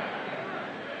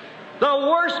 The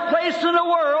worst place in the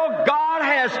world, God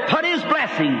has put His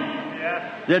blessing.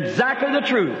 Exactly the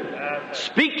truth.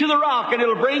 Speak to the rock and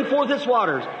it'll bring forth its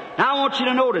waters. Now I want you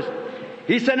to notice.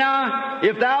 He said, now,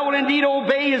 if thou wilt indeed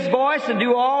obey His voice and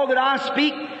do all that I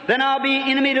speak, then I'll be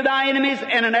enemy to thy enemies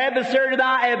and an adversary to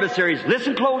thy adversaries.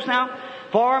 Listen close now.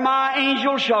 For my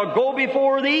angel shall go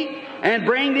before thee and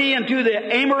bring thee into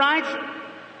the Amorites,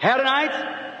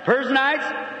 Haddonites, Perizzites,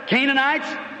 Canaanites,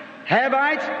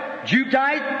 Havites,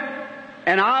 Jubites,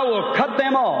 and I will cut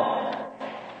them off.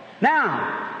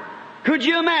 Now, could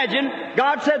you imagine?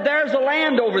 God said, there's a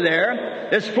land over there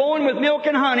that's flowing with milk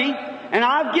and honey, and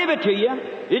I'll give it to you.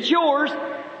 It's yours.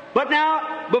 But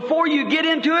now, before you get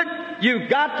into it, you've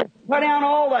got to cut down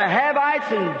all the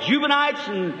Havites and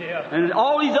Jubenites and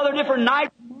all these other different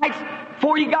knights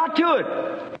before you got to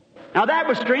it. Now that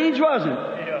was strange, wasn't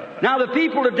it? Now the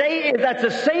people today, that's the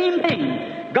same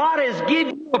thing. God has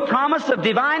given you a promise of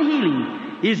divine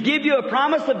healing. He's given you a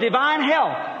promise of divine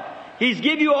health. He's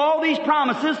given you all these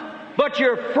promises, but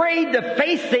you're afraid to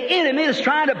face the enemy that's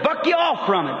trying to buck you off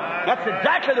from it. That's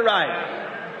exactly the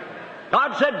right.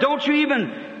 God said, don't you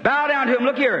even bow down to him.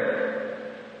 Look here.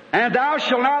 And thou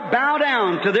shalt not bow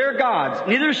down to their gods,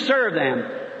 neither serve them,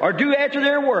 or do after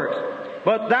their works.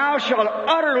 But thou shalt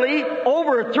utterly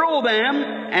overthrow them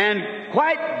and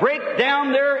quite break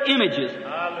down their images.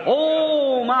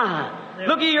 Oh my.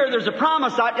 Look here, there's a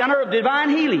promise out yonder of divine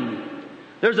healing.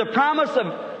 There's a promise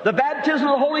of the baptism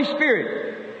of the Holy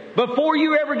Spirit. Before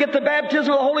you ever get the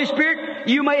baptism of the Holy Spirit,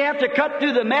 you may have to cut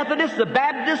through the Methodists, the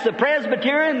Baptists, the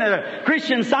Presbyterian, the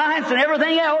Christian Science, and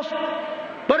everything else.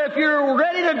 But if you're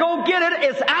ready to go get it,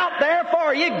 it's out there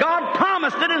for you. God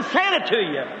promised it and sent it to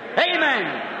you.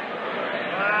 Amen.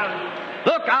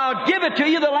 Look, I'll give it to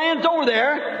you. The land's over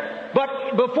there.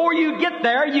 But before you get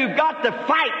there, you've got to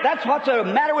fight. That's what's the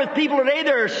matter with people today.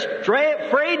 They're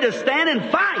afraid to stand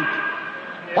and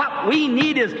fight. What we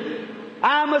need is,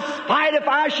 I must fight if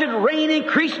I should reign.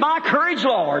 Increase my courage,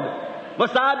 Lord.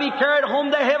 Must I be carried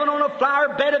home to heaven on a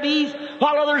flower bed of ease,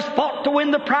 while others fought to win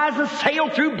the prize and sail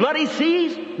through bloody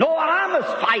seas? No, I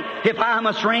must fight if I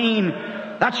must reign.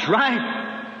 That's right.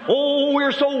 Oh,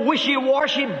 we're so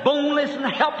wishy-washy, boneless and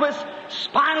helpless,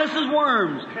 spineless as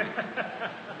worms.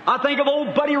 I think of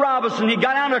old Buddy Robinson. He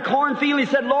got out in a cornfield. He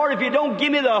said, Lord, if you don't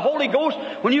give me the Holy Ghost,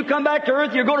 when you come back to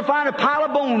earth, you're going to find a pile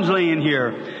of bones laying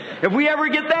here. If we ever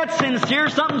get that sincere,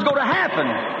 something's going to happen.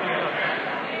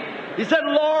 He said,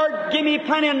 Lord, give me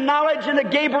plenty of knowledge and the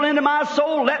Gabriel into my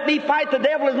soul. Let me fight the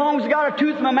devil as long as I got a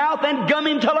tooth in my mouth, and gum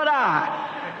him till I die.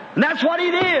 And that's what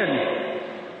he did.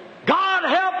 God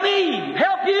help me,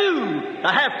 help you to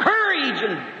have courage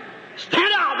and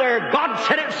stand out there. God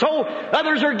said it so.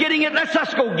 Others are getting it. Let's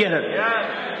us go get it.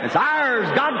 It's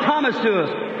ours. God promised to us.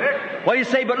 Well, you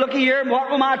say, but look here, what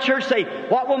will my church say?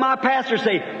 What will my pastor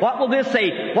say? What will this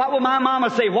say? What will my mama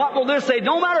say? What will this say?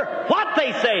 No matter what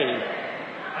they say.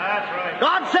 That's right.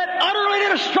 God said, utterly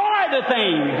destroy the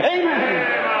thing. Amen.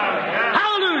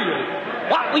 Hallelujah.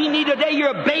 What we need today,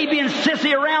 you're a baby and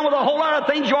sissy around with a whole lot of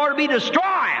things you ought to be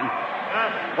destroying.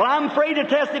 Well, I'm afraid to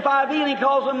testify of healing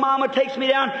because when Mama takes me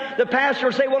down, the pastor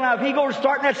will say, well, now if he goes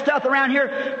starting that stuff around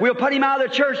here, we'll put him out of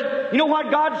the church. You know what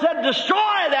God said? Destroy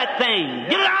that thing.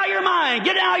 Get it out of your mind.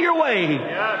 Get it out of your way.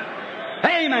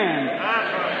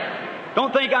 Amen.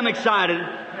 Don't think I'm excited.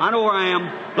 I know where I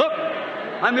am. Look,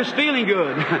 I'm just feeling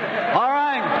good. All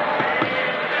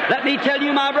right. Let me tell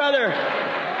you, my brother,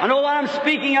 I know what I'm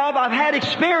speaking of. I've had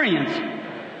experience.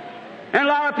 And a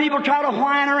lot of people try to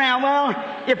whine around. Well,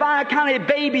 if I kind of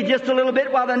baby just a little bit,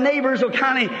 while the neighbors will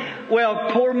kind of,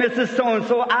 well, poor Mrs.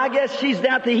 So-and-so, I guess she's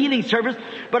down at the healing service,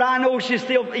 but I know she's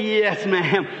still, yes,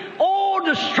 ma'am. Oh,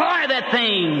 destroy that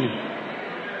thing.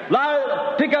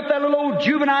 Pick up that little old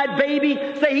Juvenile baby.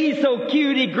 Say, he's so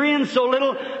cute. He grins so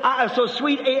little, so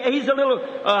sweet. He's a little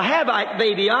Havite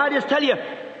baby. I just tell you,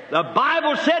 the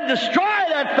Bible said, destroy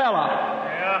that fella.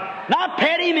 Not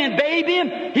pet him and baby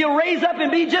him. He'll raise up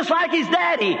and be just like his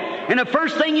daddy. And the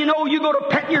first thing you know, you go to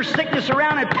petting your sickness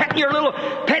around and petting your little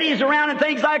petties around and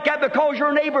things like that because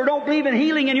your neighbor don't believe in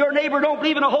healing and your neighbor don't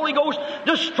believe in the Holy Ghost.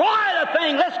 Destroy the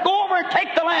thing. Let's go over and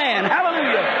take the land.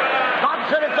 Hallelujah. God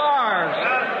said it's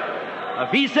ours.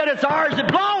 If He said it's ours, it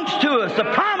belongs to us. The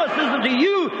promise is unto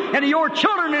you and to your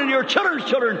children and to your children's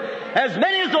children, as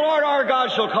many as the Lord our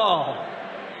God shall call.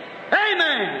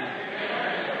 Amen.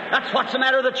 That's what's the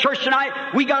matter with the church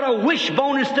tonight. We got a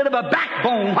wishbone instead of a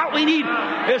backbone. What we need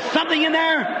is something in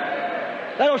there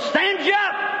that'll stand you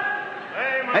up.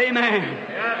 Amen.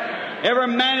 Yes. Every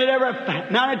man that ever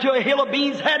mounted to a hill of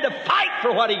beans had to fight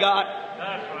for what he got.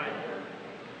 That's right.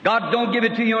 God don't give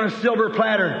it to you on a silver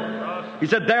platter. He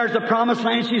said, there's the promised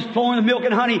land. She's flowing with milk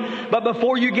and honey. But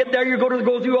before you get there, you're going to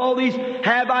go through all these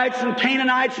Havites and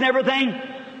Canaanites and everything.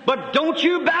 But don't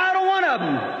you bow to one of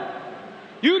them.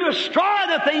 You destroy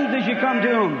the things as you come to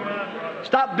them.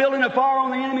 Stop building a fire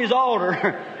on the enemy's altar.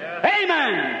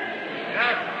 Amen.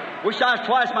 Wish I was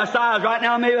twice my size right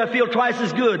now. Maybe I feel twice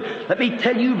as good. Let me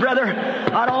tell you, brother,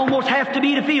 I'd almost have to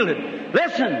be to feel it.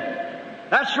 Listen.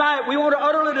 That's right. We want to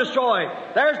utterly destroy.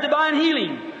 There's divine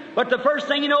healing. But the first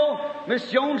thing you know,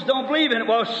 Miss Jones don't believe in it.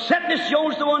 Well, set Miss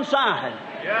Jones to one side.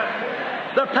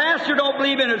 The pastor don't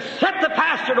believe in it. Set the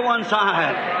pastor to one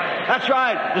side. That's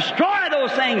right. Destroy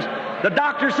those things. The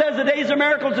doctor says the days of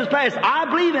miracles is past. I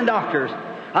believe in doctors.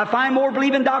 I find more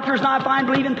believe in doctors than I find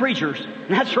believe in preachers.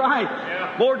 That's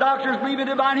right. More doctors believe in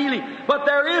divine healing. But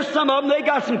there is some of them, they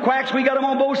got some quacks, we got them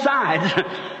on both sides.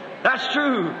 That's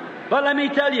true. But let me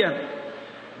tell you,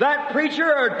 that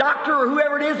preacher or doctor or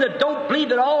whoever it is that don't believe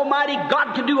that Almighty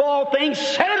God can do all things,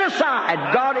 set it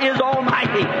aside. God is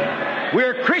Almighty.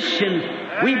 We're Christians.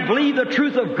 We believe the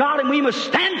truth of God, and we must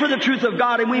stand for the truth of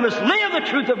God, and we must live the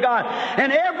truth of God.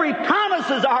 And every promise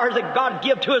is ours that God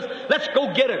give to us. Let's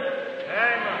go get it.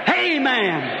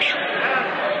 Amen.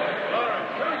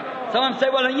 Someone say,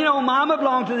 well, you know, Mama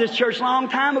belonged to this church a long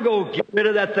time ago. Get rid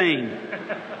of that thing.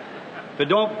 But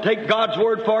don't take God's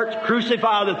word for it.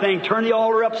 Crucify the thing. Turn the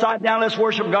altar upside down. Let's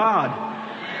worship God.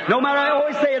 No matter, I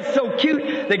always say it's so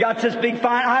cute. They got this big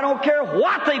fine. I don't care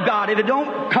what they've got. If it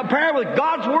don't compare with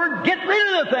God's word, get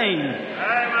rid of the thing.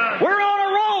 We're on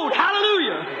a road.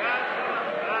 Hallelujah.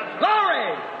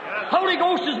 Glory. Holy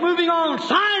Ghost is moving on.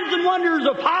 Signs and wonders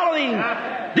are following.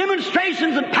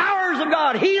 Demonstrations and powers of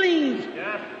God. Healings.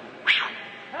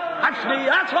 That's me.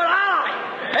 That's what I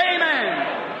like.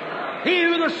 Amen. He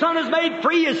who the Son has made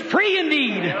free is free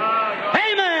indeed.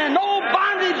 Amen. No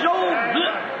bondage,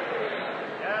 no...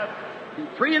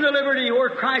 Free in the liberty where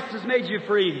Christ has made you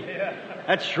free.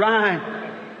 That's right.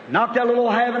 Knock that little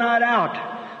Havanite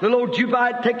out. Little old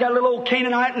Jubite, take that little old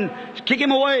Canaanite and kick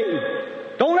him away.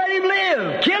 Don't let him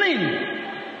live. Kill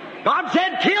him. God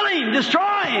said kill him.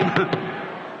 Destroy him.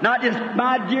 Not just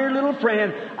my dear little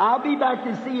friend. I'll be back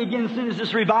to see you again as soon as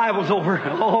this revival's over.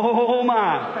 Oh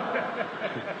my.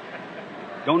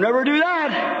 Don't never do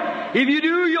that. If you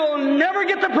do, you'll never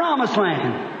get the promised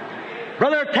land.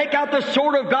 Brother, take out the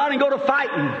sword of God and go to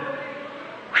fighting.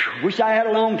 Whew, wish I had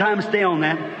a long time to stay on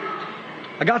that.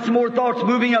 I got some more thoughts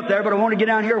moving up there, but I want to get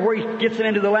down here where he gets it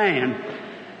into the land.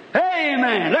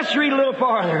 Amen. Let's read a little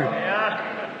farther.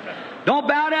 Don't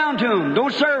bow down to them.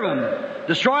 Don't serve them.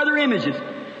 Destroy their images.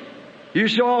 You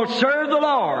shall serve the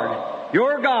Lord,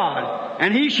 your God,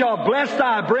 and He shall bless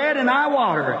thy bread and thy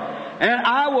water, and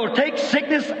I will take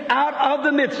sickness out of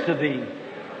the midst of thee.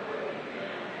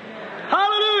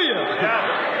 Hallelujah!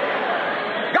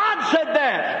 God said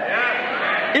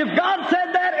that. If God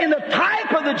said that in the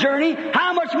type of the journey,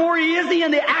 how much more is He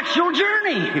in the actual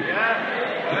journey?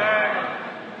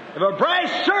 If a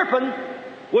brass serpent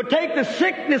would take the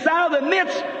sickness out of the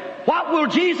midst, what will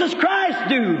Jesus Christ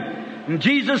do? And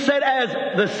Jesus said,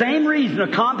 as the same reason, a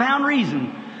compound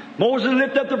reason, Moses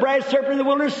lifted up the brass serpent in the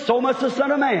wilderness, so must the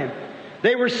Son of Man.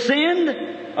 They were sinned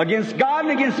against God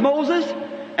and against Moses,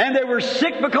 and they were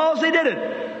sick because they did it.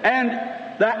 And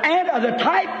the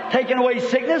type taking away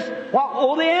sickness, what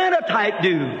will the antitype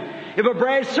do? If a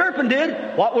brass serpent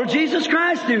did, what will Jesus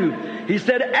Christ do? He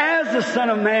said, as the Son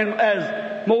of Man,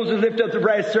 as Moses lifted up the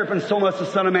brass serpent, so must the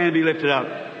Son of Man be lifted up.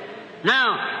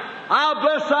 Now, I'll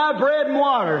bless thy bread and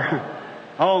water.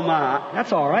 Oh my,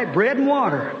 that's all right, bread and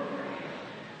water.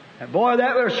 Boy,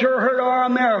 that would have sure hurt our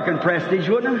American prestige,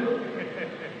 wouldn't it?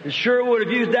 It sure would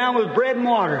have used down with bread and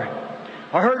water.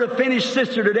 I heard a Finnish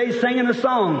sister today singing a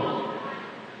song.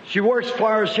 She works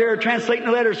for us here, translating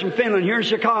the letters from Finland here in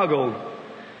Chicago.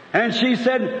 And she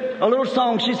said, a little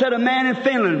song, she said, a man in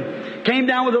Finland came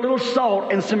down with a little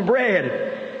salt and some bread,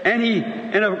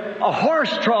 and a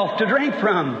horse trough to drink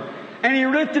from. And he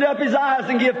lifted up his eyes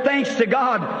and gave thanks to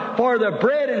God for the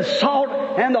bread and salt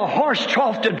and the horse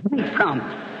trough to drink from.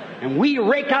 And we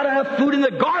rake out enough food in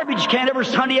the garbage can every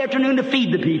Sunday afternoon to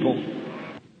feed the people.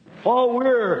 Oh,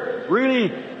 we're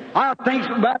really, I think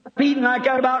about feeding like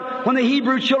that about when the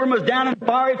Hebrew children was down in the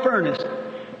fiery furnace.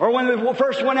 Or when they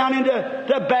first went out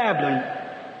into Babylon.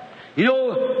 You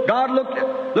know, God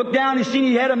looked down and seen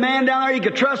He had a man down there He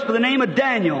could trust by the name of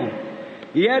Daniel.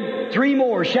 He had 3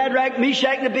 more, Shadrach,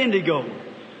 Meshach, and Abednego.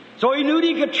 So He knew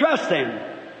He could trust them.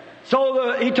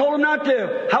 So He told them not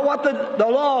to, what the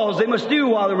laws they must do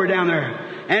while they were down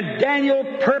there. And Daniel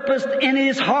purposed in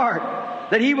his heart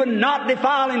that he would not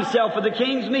defile himself with the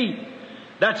king's meat.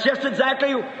 That's just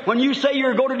exactly when you say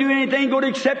you're going to do anything, go to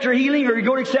accept your healing, or you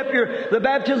go to accept the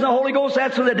baptism of the Holy Ghost,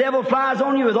 that's when the devil flies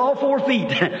on you with all 4 feet.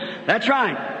 That's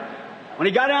right. When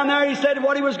he got down there, he said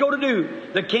what he was going to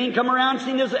do. The king come around and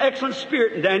seen this excellent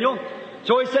spirit in Daniel.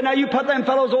 So he said, now you put them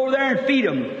fellows over there and feed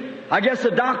them. I guess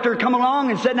the doctor come along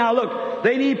and said, now look,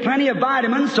 they need plenty of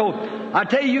vitamins, so I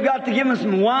tell you got to give them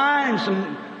some wine and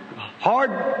some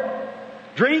hard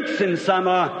drinks and some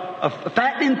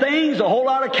fattening things, a whole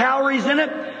lot of calories in it,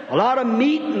 a lot of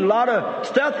meat and a lot of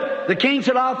stuff. The king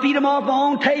said, I'll feed them off my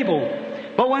own table.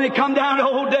 But when they come down to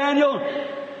old Daniel,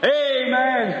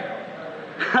 amen,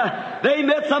 They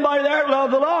met somebody there that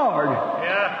loved the Lord.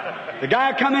 Yeah. The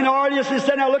guy come in the audience and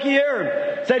said, now look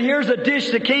here. Said, here's a dish.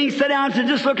 The king sat down and said,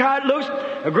 just look how it looks.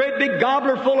 A great big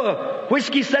gobbler full of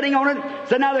whiskey sitting on it.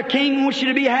 Said, now the king wants you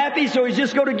to be happy, so he's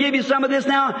just going to give you some of this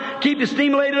now. Keep you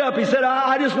stimulated up. He said,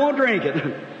 I just won't drink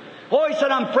it. Oh, he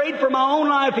said, I'm afraid for my own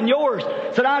life and yours.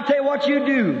 Said, I'll tell you what you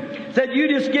do. Said, you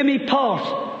just give me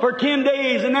pulse for 10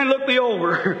 days and then look me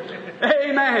over.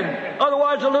 Amen.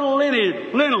 Otherwise, a little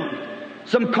lentil,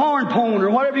 some corn pone or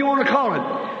whatever you want to call it.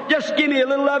 Just give me a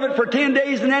little of it for 10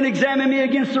 days and then examine me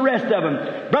against the rest of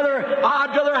them. Brother,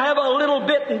 I'd rather have a little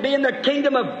bit and be in the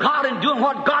kingdom of God and doing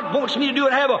what God wants me to do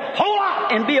and have a whole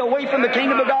lot and be away from the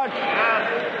kingdom of God.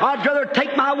 I'd rather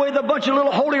take my way with a bunch of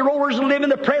little holy rollers and live in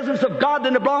the presence of God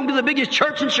than to belong to the biggest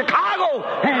church in Chicago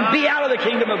and be out of the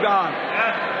kingdom of God.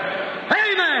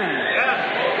 Amen.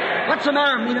 What's the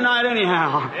matter with me tonight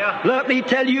anyhow? Yeah. Let me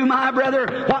tell you, my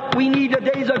brother, what we need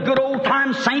today is a good old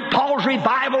time St. Paul's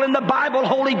revival in the Bible,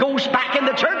 Holy Ghost back in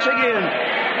the church again.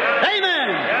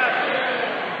 Amen.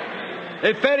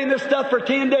 They fed him this stuff for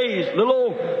 10 days. Little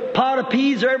old pot of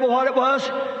peas or whatever what it was.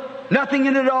 Nothing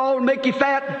in it at all to make you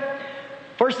fat.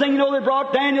 First thing you know, they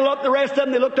brought Daniel up, the rest of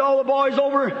them, they looked all the boys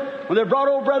over. When they brought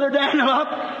old brother Daniel up,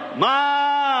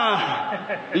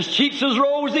 his cheeks was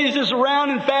rosy, he's just round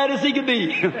and fat as he could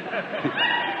be.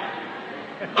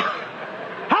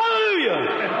 Hallelujah!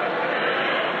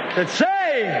 Said,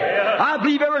 say, I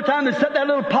believe every time they set that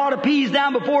little pot of peas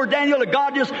down before Daniel, that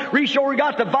God just reached over,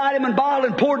 got the vitamin bottle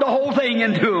and poured the whole thing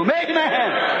into him.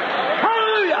 Amen!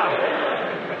 Hallelujah!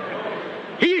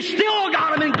 He's still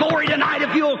got him in glory tonight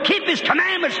if you'll keep His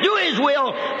commandments, do His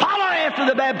will, follow after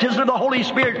the baptism of the Holy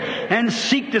Spirit, and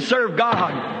seek to serve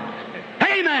God.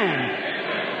 Amen.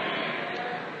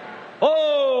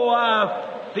 Oh,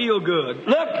 I feel good.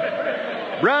 Look,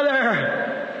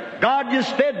 brother, God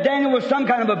just fed Daniel with some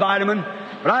kind of a vitamin,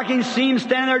 but I can see him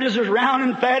standing there just as round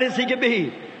and fat as he could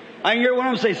be. I can hear one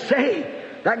of them say,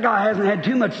 that guy hasn't had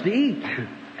too much to eat.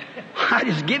 I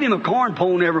just give him a corn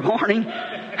pone every morning.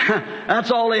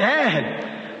 That's all he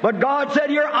had. But God said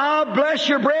here, I'll bless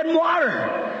your bread and water.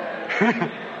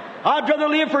 I'd rather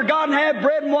live for God and have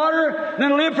bread and water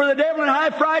than live for the devil and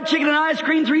have fried chicken and ice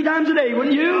cream 3 times a day,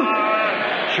 wouldn't you?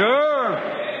 Sure.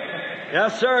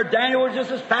 Yes, sir. Daniel was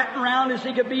just as fat and round as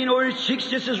he could be, his cheeks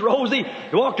just as rosy.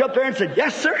 He walked up there and said,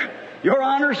 yes, sir. Your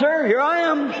honor, sir. Here I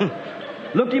am.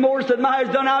 Looked him over and said, my,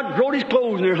 he's done outgrowed his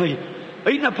clothes nearly.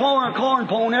 Eating a corn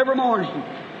pone every morning.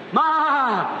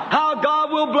 My, how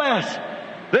God will bless.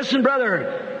 Listen,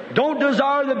 brother, don't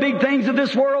desire the big things of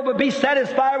this world, but be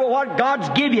satisfied with what God's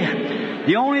give you.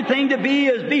 The only thing to be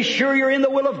is be sure you're in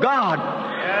the will of God.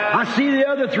 I see the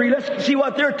other 3. Let's see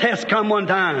what their tests come one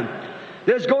time.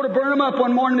 Let's go to burn them up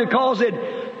one morning because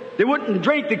they wouldn't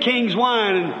drink the king's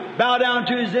wine and bow down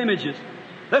to his images.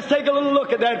 Let's take a little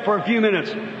look at that for a few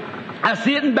minutes. I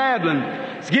see it in Babylon.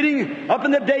 It's getting up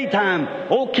in the daytime.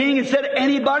 Old king had said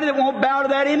anybody that won't bow to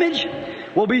that image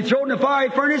will be thrown in the fiery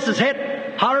furnace that's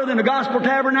hit hotter than the Gospel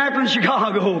Tabernacle in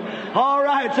Chicago. All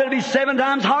right, said it'll be 7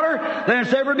 times hotter than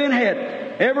it's ever been hit.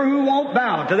 Ever who won't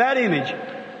bow to that image.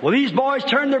 Well, these boys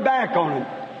turned their back on him.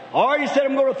 Or he said,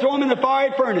 I'm going to throw them in the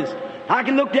fiery furnace. I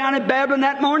can look down at Babylon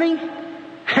that morning.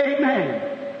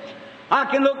 Amen. I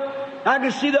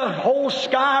can see the whole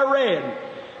sky red.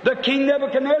 The king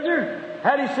Nebuchadnezzar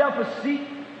had himself a seat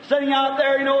sitting out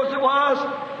there, you know as it was,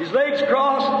 his legs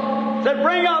crossed, said,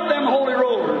 bring out them holy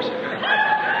rollers.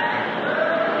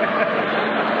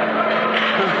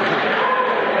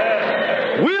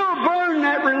 We'll burn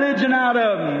that religion out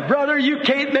of them. Brother, you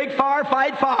can't make fire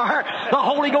fight fire. The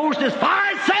Holy Ghost is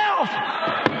fire itself.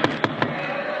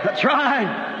 That's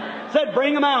right. Said,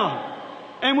 bring them out.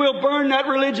 And we'll burn that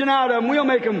religion out of them. We'll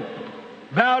make them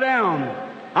bow down.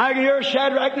 I can hear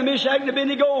Shadrach and Meshach and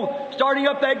Abednego starting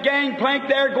up that gangplank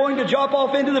there, going to jump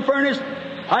off into the furnace.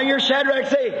 I hear Shadrach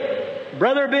say,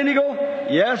 Brother Abednego,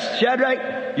 yes,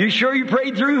 Shadrach, you sure you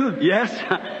prayed through? Yes,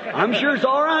 I'm sure it's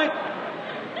all right.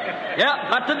 Yeah,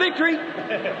 got the victory.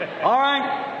 All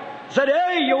right. Said,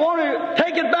 hey, you want to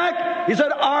take it back? He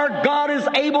said, our God is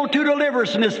able to deliver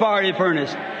us from this fiery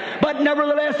furnace. But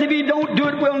nevertheless, if you don't do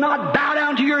it, we'll not bow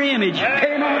down to your image.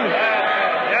 Amen.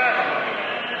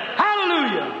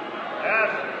 Hallelujah.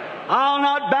 I'll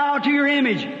not bow to your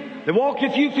image. They walked a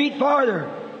few feet farther.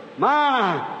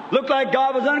 My, looked like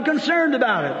God was unconcerned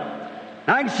about it.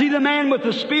 I can see the man with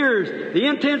the spears. The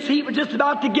intense heat was just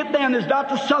about to get them. It's about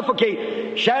to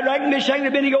suffocate. Shadrach, Meshach, and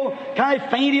Abednego, kind of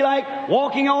fainty-like,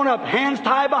 walking on up, hands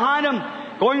tied behind them,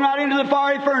 going right into the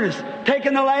fiery furnace,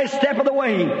 taking the last step of the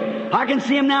way. I can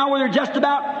see them now where they're just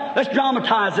about, let's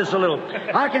dramatize this a little.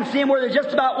 I can see them where they're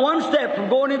just about one step from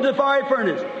going into the fiery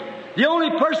furnace. The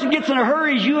only person gets in a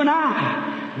hurry is you and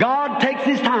I. God takes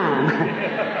His time.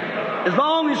 As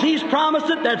long as He's promised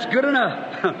it, that's good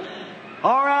enough.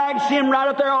 All right, I can see Him right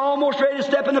up there, almost ready to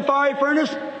step in the fiery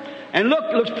furnace. And look,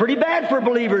 it looks pretty bad for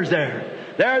believers there.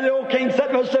 There the old king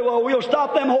sitting there and said, well, we'll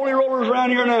stop them holy rollers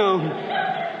around here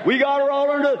now. We got her all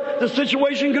under the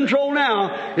situation control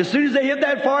now. As soon as they hit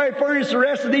that fiery furnace, the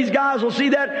rest of these guys will see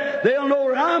that. They'll know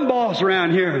that I'm boss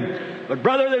around here. But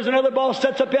brother, there's another boss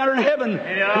sits up yonder in heaven who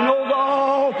knows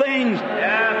all things.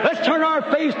 Let's turn our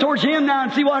face towards Him now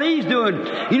and see what He's doing.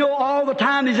 You know, all the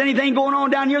time there's anything going on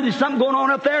down here, there's something going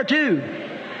on up there too.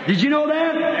 Did you know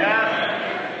that?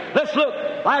 Yeah. Let's look.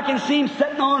 I can see Him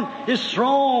sitting on His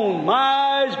throne.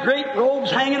 My, His great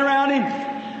robes hanging around Him.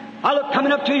 I look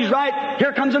coming up to His right.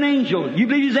 Here comes an angel. You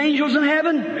believe there's angels in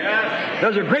heaven? Yes.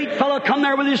 There's a great fellow come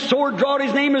there with his sword drawn.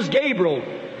 His name is Gabriel.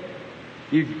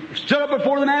 He stood up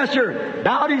before the Master,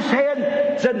 bowed his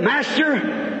head, said,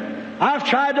 Master, I've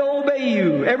tried to obey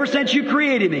you ever since you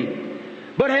created me.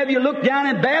 But have you looked down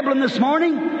in Babylon this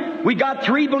morning? We got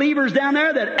 3 believers down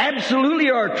there that absolutely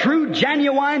are true,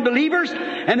 genuine believers,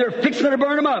 and they're fixing to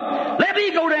burn them up. Let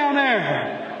me go down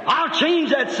there. I'll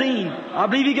change that scene. I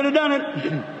believe He could have done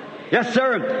it. Yes,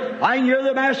 sir. I can hear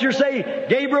the Master say,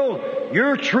 Gabriel,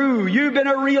 you're true. You've been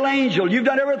a real angel. You've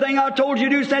done everything I told you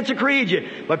to do since I created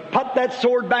you. But put that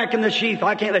sword back in the sheath.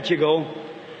 I can't let you go.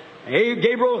 Hey,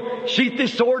 Gabriel sheathed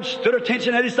his sword, stood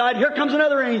attention at his side. Here comes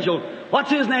another angel. What's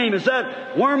his name? It's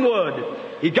that Wormwood.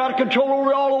 He's got control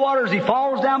over all the waters. He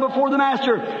falls down before the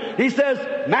Master. He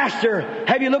says, Master,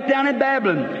 have you looked down at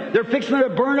Babylon? They're fixing to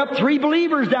burn up 3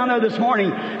 believers down there this morning.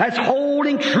 That's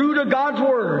holding true to God's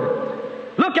Word.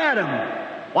 Look at them.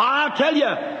 Well, I'll tell you,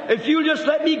 if you just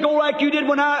let me go like you did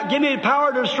when give me the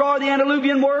power to destroy the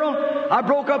antediluvian world, I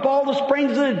broke up all the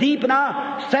springs of the deep and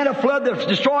I sent a flood that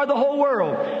destroyed the whole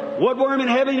world. Woodworm in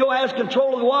heaven, has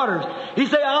control of the waters. He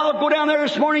said, I'll go down there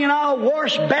this morning and I'll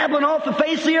wash Babylon off the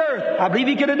face of the earth. I believe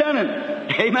He could have done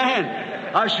it.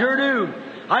 Amen. I sure do.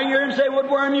 I hear Him say,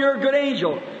 Woodworm, you're a good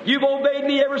angel. You've obeyed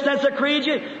me ever since I created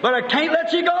you, but I can't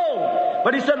let you go.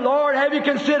 But He said, Lord, have you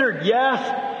considered?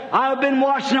 Yes. I've been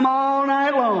watching Him all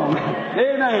night long.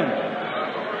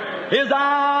 Amen. His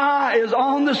eye is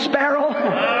on the sparrow,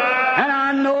 and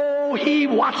I know He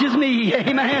watches me.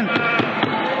 Amen.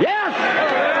 Yes.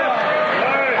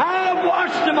 I've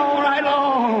watched Him all night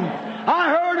long. I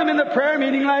heard Him in the prayer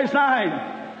meeting last night.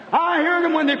 I heard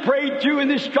them when they prayed too,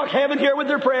 and they struck heaven here with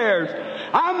their prayers.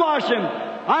 I'm watching.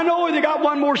 I know they got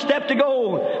one more step to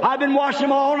go. I've been watching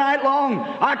them all night long.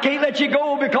 I can't let you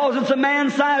go because it's a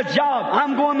man-sized job.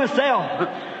 I'm going myself.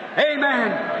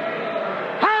 Amen.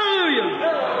 Hallelujah.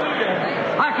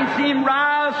 I can see Him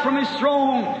rise from His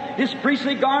throne. His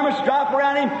priestly garments drop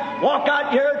around Him. Walk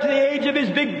out here to the edge of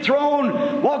His big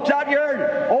throne. Walks out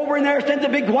here. Over in there stands a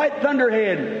big white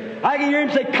thunderhead. I can hear Him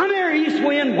say, come here, east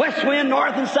wind, west wind,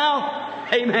 north and south.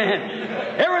 Amen.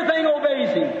 Everything obeys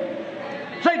Him.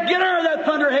 Say, get under that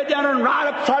thunderhead down there and ride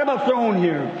upside of my throne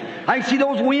here. I can see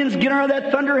those winds get under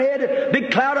that thunderhead.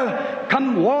 Big cloud of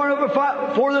come roaring over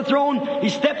before the throne. He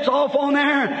steps off on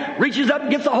there, reaches up and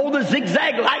gets a hold of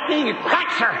zigzag lightning and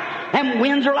cracks her. And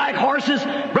winds are like horses.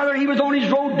 Brother, he was on his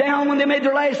road down when they made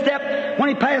their last step. When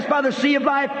he passed by the sea of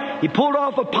life, he pulled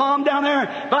off a palm down there.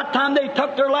 By the time they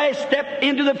took their last step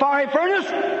into the fiery furnace,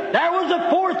 there was a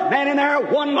 4th man in there,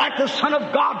 one like the Son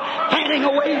of God, fanning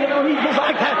away the regions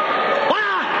like that. Why?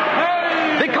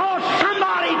 Because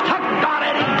somebody took God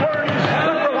at His word and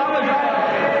stood for what was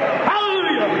right.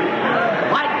 Hallelujah!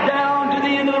 Right down to the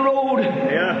end of the road.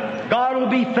 Yeah. God will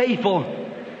be faithful.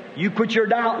 You quit your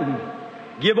doubting.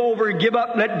 Give over and give up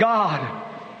and let God.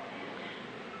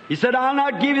 He said, I'll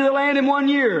not give you the land in 1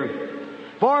 year.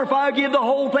 For if I give the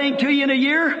whole thing to you in a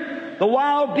year, the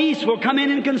wild beasts will come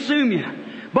in and consume you.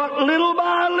 But little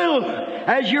by little,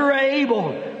 as you're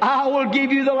able, I will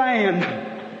give you the land.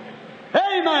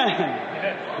 Amen.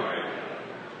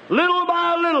 Little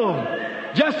by little,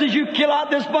 just as you kill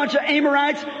out this bunch of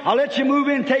Amorites, I'll let you move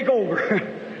in and take over.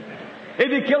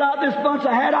 If you kill out this bunch of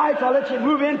Hadites, I'll let you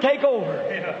move in and take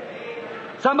over.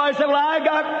 Somebody said, well,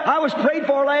 I was prayed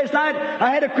for last night. I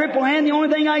had a crippled hand. The only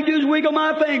thing I can do is wiggle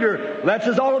my finger. That's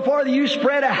as all the farther you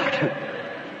spread out.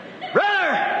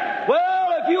 Brother,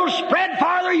 well, if you'll spread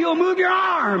farther, you'll move your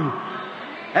arm.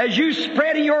 As you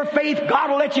spread in your faith, God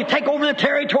will let you take over the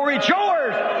territory. It's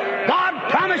yours.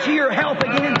 God promised you your health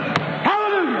again.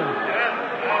 Hallelujah.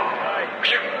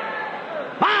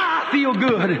 I feel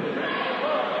good.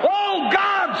 Oh,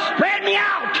 God, spread me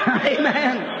out.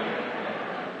 Amen.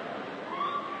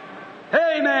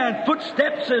 Amen.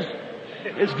 Footsteps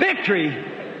is victory.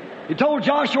 He told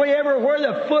Joshua, everywhere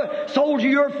the soles of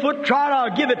your foot trod,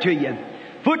 I'll give it to you.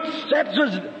 footsteps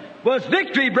was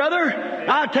victory, brother.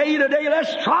 I tell you today,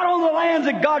 let's trot on the lands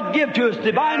that God give to us.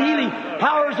 Divine healing,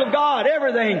 powers of God,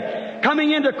 everything.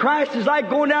 Coming into Christ is like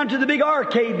going down to the big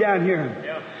arcade down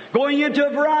here. Going into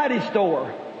a variety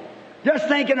store. Just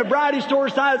thinking a variety store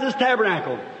size this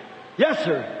tabernacle. Yes,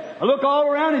 sir. I look all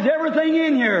around, there's everything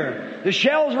in here. The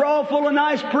shelves are all full of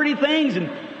nice, pretty things, and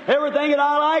everything that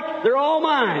I like, they're all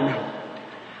mine.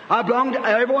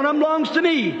 Every one of them belongs to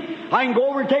me. I can go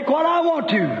over and take what I want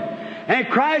to. And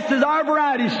Christ is our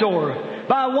variety store.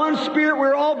 By one Spirit,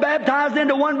 we're all baptized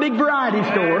into one big variety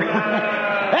store.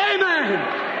 Amen.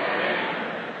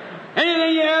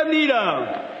 Anything you have need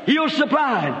of, He'll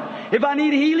supply. If I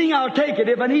need healing, I'll take it.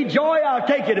 If I need joy, I'll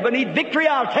take it. If I need victory,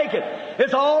 I'll take it.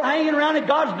 It's all hanging around at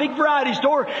God's big variety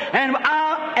store. And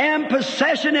I am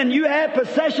possession, and you have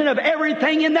possession of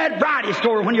everything in that variety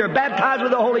store when you're baptized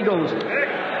with the Holy Ghost.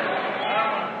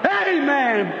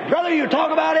 Amen. Brother, you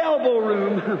talk about elbow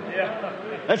room.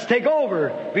 Let's take over.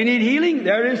 If you need healing,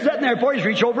 there it is sitting there for you. Just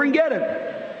reach over and get it.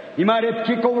 You might have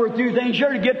to kick over a few things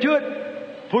here to get to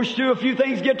it. Push through a few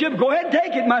things to get to it. Go ahead and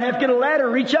take it. Might have to get a ladder,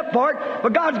 reach up for it.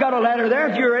 But God's got a ladder there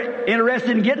if you're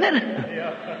interested in getting it.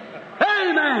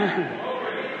 Amen.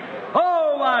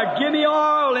 Oh my, give me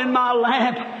oil in my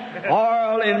lamp.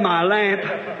 Oil in my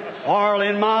lamp. Oil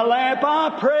in my lamp,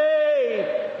 I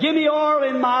pray. Give me oil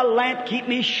in my lamp. Keep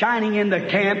me shining in the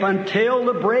camp until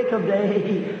the break of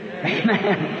day.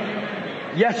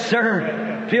 Amen. Yes,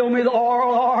 sir. Fill me with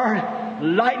oil, Lord.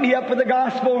 Light me up with the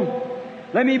gospel.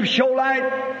 Let me show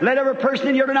light. Let every person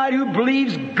in here tonight who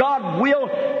believes God will,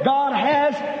 God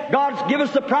has, God's give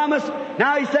us the promise.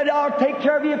 Now He said, I'll take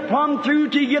care of you, plumb through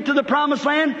till you get to the promised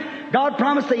land. God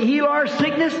promised to heal our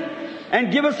sickness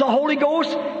and give us the Holy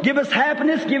Ghost, give us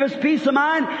happiness, give us peace of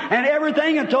mind and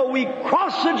everything until we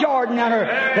cross the Jordan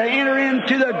to enter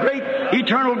into the great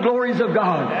eternal glories of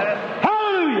God.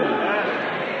 Hallelujah!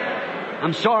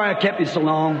 I'm sorry I kept you so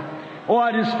long. Oh,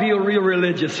 I just feel real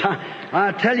religious.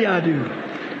 I tell you I do.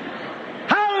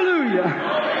 Hallelujah.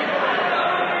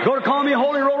 Going to call me a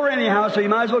holy roller anyhow, so you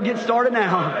might as well get started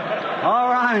now. All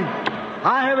right.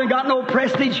 I haven't got no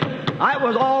prestige. I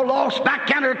was all lost back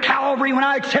under Calvary when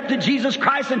I accepted Jesus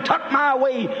Christ and took my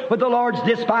way with the Lord's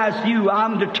despised few.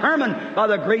 I'm determined by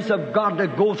the grace of God to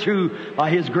go through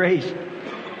by His grace.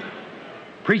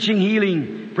 Preaching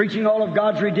healing, preaching all of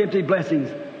God's redemptive blessings.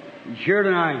 He's here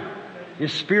tonight.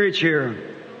 His Spirit's here.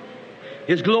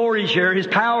 His glory's here. His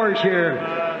power's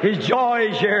here. His joy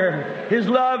is here. His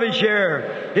love is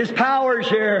here. His power's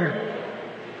here.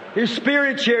 His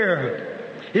Spirit's here.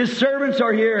 His servants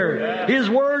are here.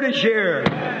 His Word is here.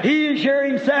 He is here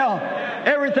Himself.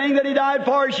 Everything that He died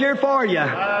for is here for you. You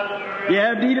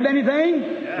have need of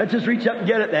anything? Let's just reach up and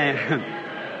get it then.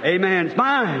 Amen. It's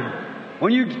mine.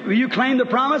 When you claim the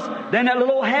promise, then that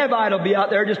little Havite will be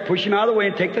out there. Just push him out of the way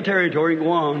and take the territory and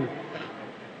go on.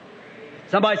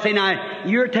 Somebody say, now,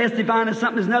 you're testifying to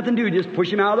something that's nothing to do. Just push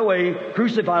him out of the way,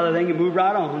 crucify the thing, and move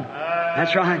right on.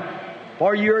 That's right.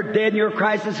 For you're dead and your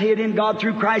Christ is hid in God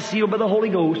through Christ, sealed by the Holy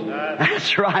Ghost.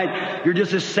 That's right. You're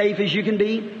just as safe as you can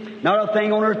be. Not a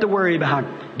thing on earth to worry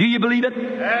about. Do you believe it?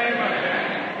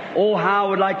 Amen. Oh, how I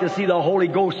would like to see the Holy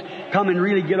Ghost come and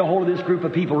really get a hold of this group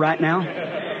of people right now.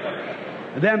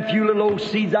 Them few little old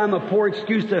seeds, I'm a poor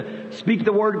excuse to speak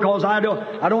the word because I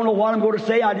don't know what I'm going to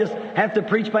say. I just have to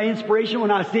preach by inspiration.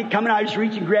 When I see it coming, I just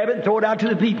reach and grab it and throw it out to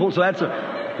the people. So that's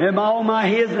all my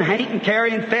heads and hate and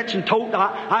carry and fetch and tote.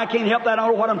 I can't help that. I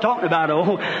don't know what I'm talking about.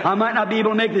 Oh, I might not be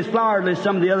able to make this flower list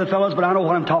some of the other fellows, but I know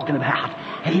what I'm talking about.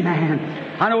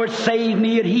 Amen. I know it saved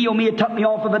me, it healed me, it took me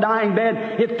off of a dying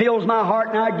bed. It fills my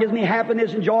heart now. It gives me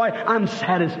happiness and joy. I'm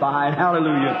satisfied.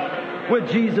 Hallelujah.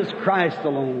 With Jesus Christ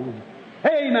alone.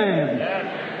 Amen.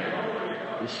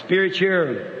 The Spirit's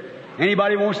here.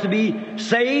 Anybody wants to be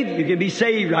saved, you can be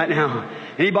saved right now.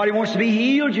 Anybody wants to be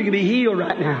healed, you can be healed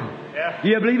right now. Do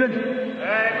you believe it?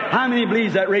 How many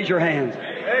believes that? Raise your hands.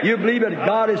 You believe it?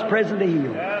 God is present to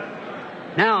heal.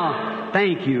 Now,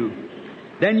 thank you.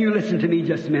 Then you listen to me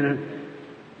just a minute.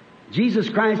 Jesus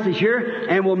Christ is here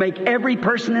and will make every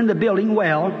person in the building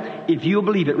well if you'll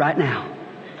believe it right now.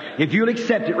 If you'll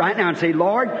accept it right now and say,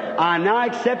 Lord, I now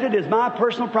accept it as my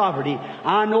personal property.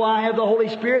 I know I have the Holy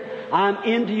Spirit. I'm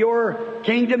into your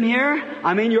kingdom here.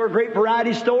 I'm in your great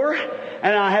variety store.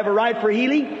 And I have a right for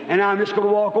healing. And I'm just going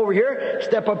to walk over here,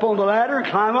 step up on the ladder, and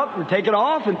climb up and take it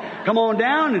off and come on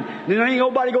down. And there ain't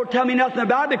nobody going to tell me nothing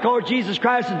about it because Jesus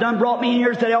Christ has done brought me in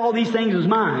here and said all these things is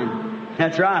mine.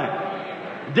 That's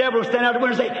right. The devil will stand out the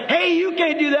window and say, hey, you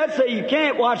can't do that. Say, you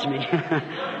can't. Watch me.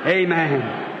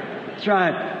 Amen. That's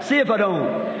right. See if I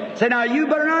don't. Say, now you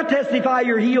better not testify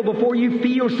you're healed before you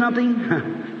feel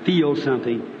something. Feel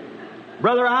something.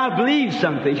 Brother, I believe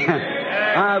something.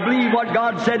 I believe what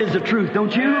God said is the truth,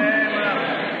 don't you?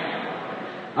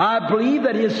 I believe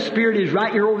that His Spirit is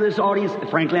right here over this audience.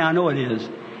 Frankly, I know it is.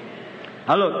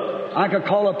 Now look, I could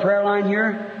call a prayer line here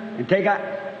and take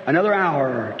another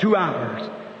hour or 2 hours.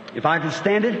 If I could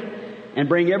stand it and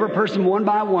bring every person one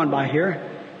by here,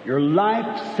 your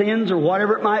life, sins, or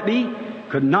whatever it might be,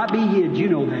 could not be hid. You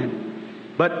know that.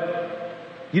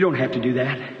 But you don't have to do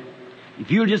that. If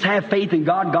you'll just have faith in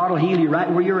God, God will heal you right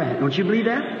where you're at. Don't you believe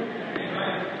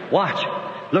that? Watch.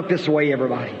 Look this way,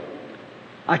 everybody.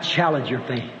 I challenge your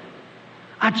faith.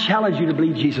 I challenge you to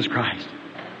believe Jesus Christ.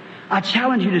 I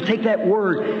challenge you to take that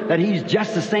word that He's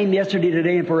just the same yesterday,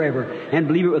 today, and forever, and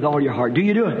believe it with all your heart. Do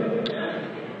you do it?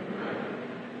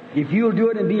 If you'll do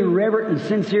it and be reverent and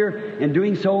sincere in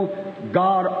doing so,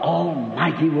 God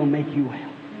Almighty will make you well.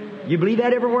 You believe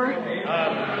that everywhere?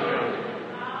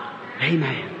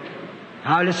 Amen.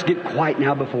 Now let's get quiet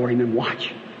now before Him and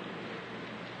watch.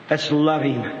 Let's love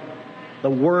Him. The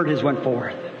Word has went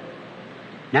forth.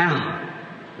 Now,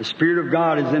 the Spirit of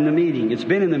God is in the meeting. It's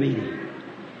been in the meeting.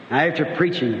 Now after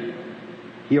preaching,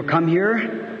 He'll come here,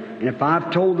 and if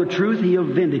I've told the truth, He'll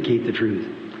vindicate the truth.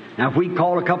 Now if we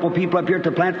call a couple of people up here at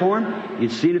the platform,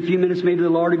 you'd see in a few minutes maybe the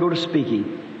Lord will go to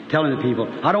speaking, telling the people.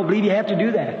 I don't believe you have to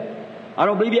do that. I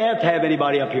don't believe you have to have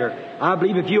anybody up here. I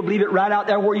believe if you'll believe it right out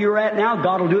there where you're at now,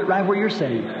 God will do it right where you're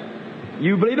sitting.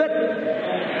 You believe it?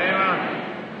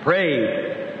 Amen.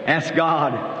 Pray. Ask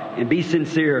God and be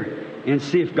sincere and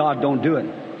see if God don't do it.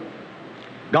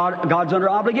 God's under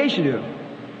obligation to do it.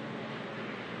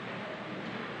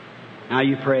 Now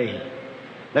you pray.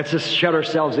 Let's just shut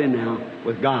ourselves in now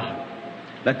with God.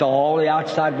 Let all the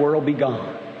outside world be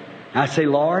gone. I say,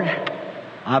 Lord,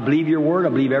 I believe your word. I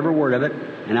believe every word of it.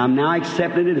 And I'm now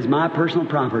accepting it as my personal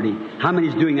property. How many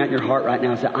is doing that in your heart right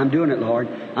now? Say, I'm doing it, Lord.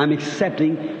 I'm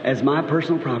accepting as my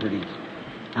personal property.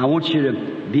 I want you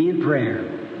to be in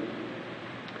prayer.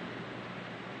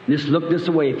 Just look this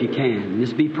way if you can.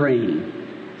 Just be praying.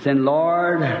 Saying,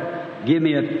 Lord, give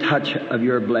me a touch of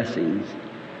your blessings.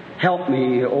 Help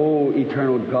me, O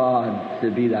eternal God, to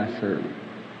be thy servant.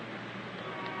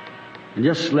 And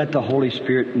just let the Holy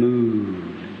Spirit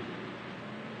move.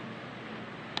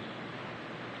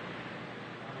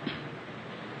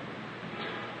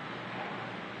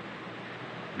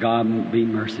 God, be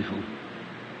merciful.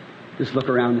 Just look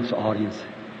around this audience.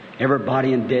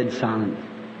 Everybody in dead silence.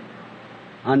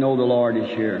 I know the Lord is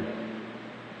here.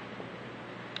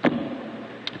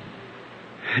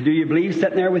 Do you believe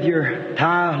sitting there with your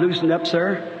tie loosened up,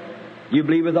 sir? You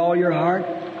believe with all your heart?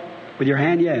 With your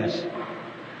hand, yes.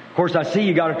 Of course, I see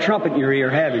you got a trumpet in your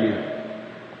ear, haven't you?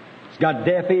 It's got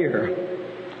deaf ear.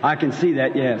 I can see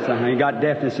that, yes. You got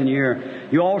deafness in your ear.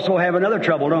 You also have another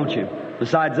trouble, don't you?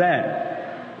 Besides that.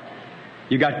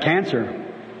 You got cancer.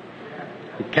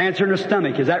 Cancer in the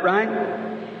stomach, is that right?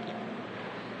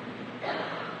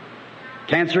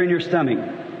 Cancer in your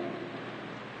stomach.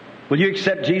 Will you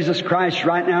accept Jesus Christ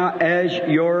right now as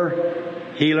your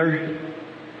healer?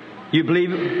 You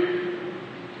believe it?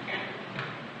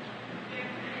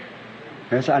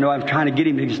 Yes, I know I'm trying to get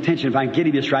him his attention. If I can get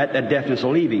him this right, that deafness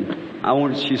will leave him. I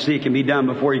want you to see it can be done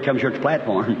before he comes here to the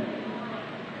platform.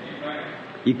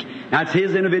 Now it's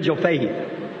his individual faith.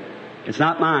 It's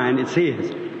not mine, it's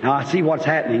his. Now I see what's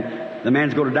happening. The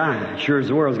man's going to die. Sure as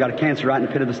the world. He's got a cancer right in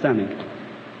the pit of the stomach.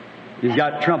 He's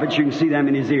got trumpets. You can see them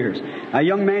in his ears. A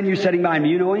young man, you're sitting by him.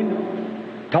 You know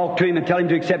him? Talk to him and tell him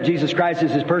to accept Jesus Christ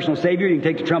as his personal Savior. You can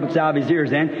take the trumpets out of his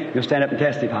ears then. He'll stand up and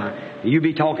testify. You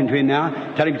be talking to him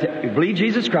now. Tell him to believe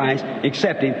Jesus Christ,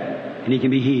 accept him, and he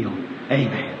can be healed.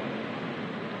 Amen.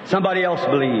 Somebody else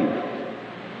believe.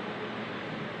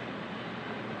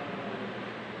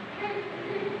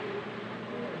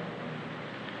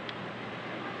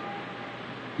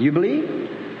 You believe?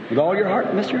 With all your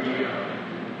heart, mister?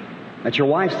 That's your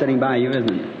wife sitting by you, isn't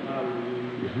it?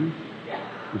 Mm-hmm.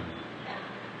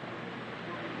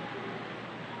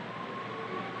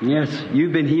 Yes,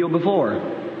 you've been healed before.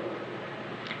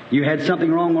 You had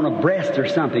something wrong on a breast or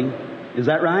something. Is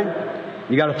that right?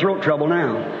 You got a throat trouble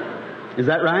now. Is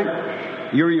that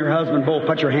right? You and your husband both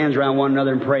put your hands around one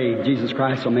another and pray. Jesus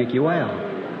Christ will make you well.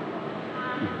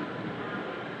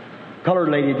 Colored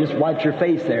lady just wiped your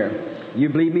face there. You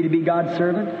believe me to be God's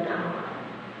servant?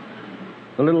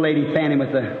 The little lady fanning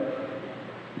with the...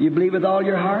 You believe with all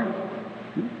your heart?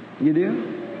 You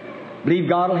do? Believe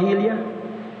God will heal you?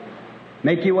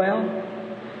 Make you well?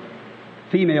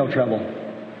 Female trouble.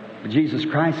 But Jesus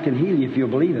Christ can heal you if you'll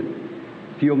believe it.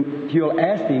 If you'll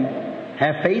ask Him,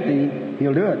 have faith in Him,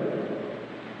 He'll do it.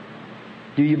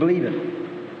 Do you believe it?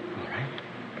 All right.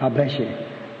 God bless you.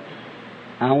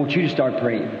 I want you to start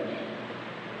praying.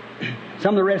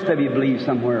 Some of the rest of you believe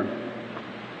somewhere.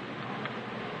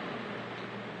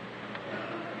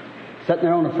 Sitting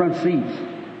there on the front seats.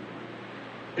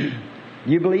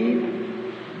 You believe?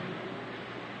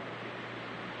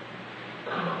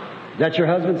 Is that your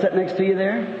husband sitting next to you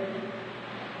there?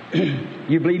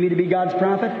 You believe me to be God's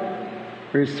prophet?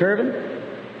 Or His servant?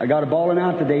 I got a bawling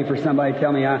out today for somebody to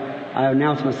tell me I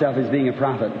announced myself as being a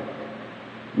prophet.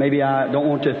 Maybe I don't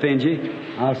want to offend you.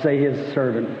 I'll say His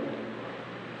servant.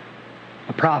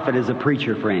 A prophet is a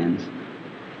preacher, friends.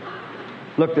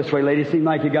 Look this way, lady. It seems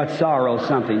like you got sorrow,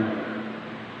 something.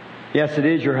 Yes, it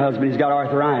is your husband. He's got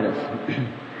arthritis.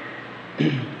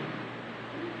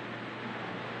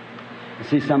 I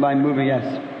see somebody moving.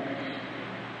 Yes.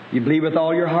 You believe with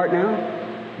all your heart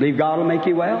now? Believe God will make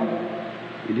you well?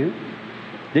 You do?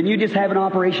 Didn't you just have an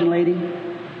operation, lady?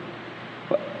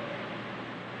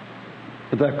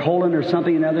 With a colon or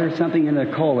something another? Something in the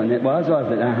colon. It was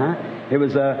it? It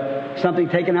was something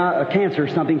taken out, a cancer,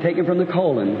 something taken from the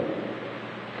colon.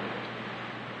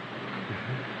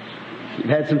 You've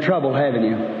had some trouble, haven't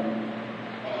you?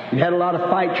 You've had a lot of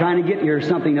fight trying to get here or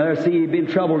something or other. See, you've been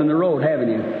troubled in the road, haven't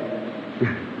you?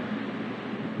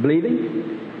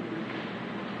 Believing?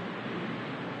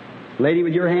 Lady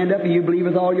with your hand up, do you believe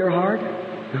with all your heart?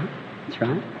 That's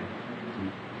right.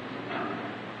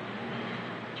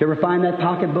 Did you ever find that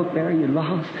pocketbook there you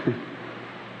lost?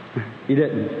 You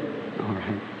didn't? All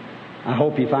right. I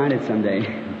hope you find it someday.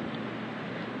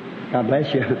 God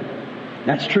bless you.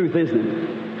 That's truth, isn't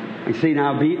it? You see,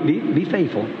 now be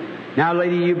faithful. Now,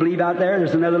 lady, you believe out there?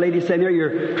 There's another lady sitting there.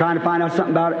 You're trying to find out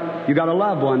something about it. You got a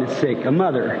loved one that's sick, a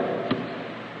mother.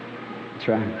 That's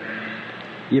right.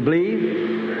 You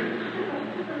believe?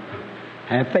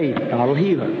 Have faith. God will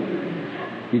heal her.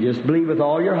 You just believe with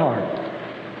all your heart.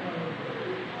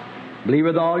 Believe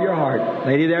with all your heart.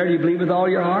 Lady there, do you believe with all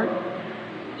your heart?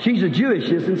 She's a Jewish,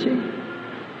 isn't she?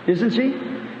 Isn't she?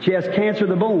 She has cancer of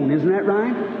the bone, isn't that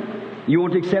right? You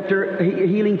want to accept her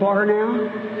healing for her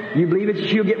now? You believe that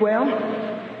she'll get well?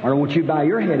 Or won't you bow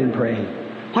your head and pray?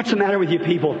 What's the matter with you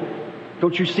people?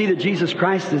 Don't you see that Jesus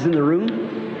Christ is in the room?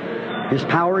 His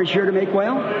power is here to make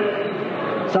well?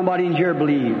 Somebody in here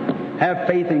believe. Have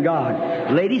faith in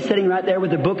God. Lady sitting right there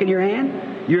with the book in your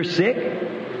hand. You're sick.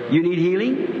 You need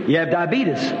healing. You have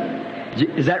diabetes.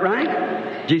 Is that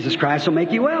right? Jesus Christ will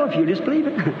make you well if you just believe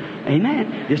it.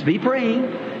 Amen. Just be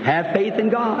praying. Have faith in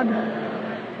God.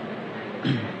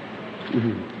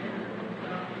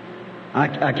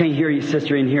 I can't hear you,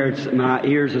 sister, in here. It's my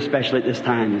ears, especially at this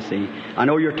time, you see. I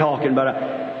know you're talking, but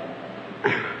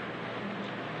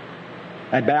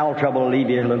that bowel trouble will leave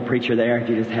you, a little preacher there, if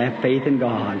you just have faith in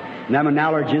God. And them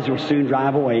allergies will soon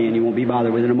drive away and you won't be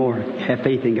bothered with it anymore. Have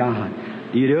faith in God.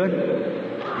 Do you do it?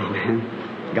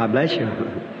 Amen. God bless you.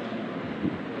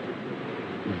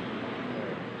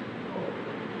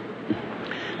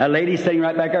 That lady sitting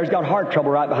right back there has got heart trouble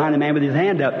right behind the man with his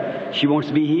hand up. She wants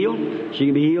to be healed. She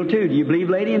can be healed too. Do you believe,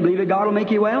 lady, and believe that God will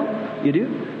make you well? You do?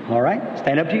 All right.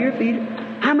 Stand up to your feet.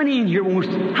 How many in here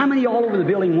how many all over the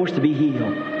building wants to be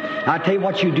healed? I'll tell you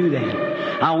what you do then.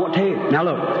 I won't tell you. Now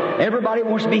look, everybody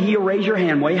wants to be healed. Raise your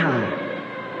hand way high.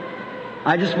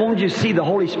 I just wanted you to see the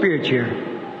Holy Spirit here.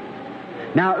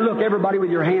 Now look, everybody with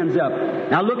your hands up.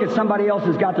 Now look at somebody else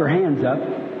who's got their hands up.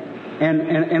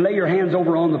 And lay your hands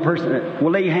over on the person.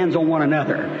 Well, lay your hands on one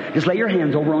another. Just lay your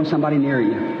hands over on somebody near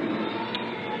you.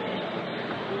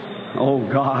 Oh,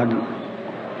 God.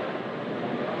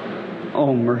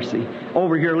 Oh, mercy.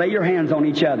 Over here, lay your hands on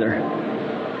each other.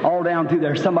 All down through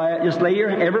there. Somebody, just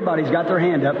everybody's got their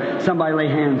hand up. Somebody lay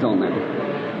hands on them.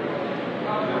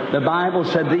 The Bible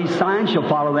said these signs shall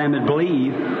follow them that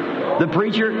believe. The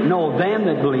preacher, no, them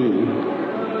that believe.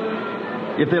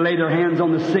 If they lay their hands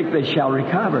on the sick, they shall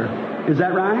recover. Is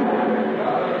that right?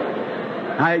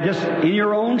 I just, in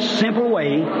your own simple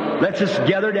way, let's just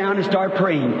gather down and start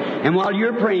praying. And while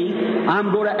you're praying,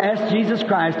 I'm going to ask Jesus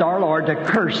Christ, our Lord, to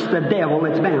curse the devil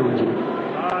that's bound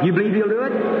you. You believe He'll do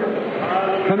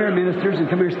it? Come here, ministers, and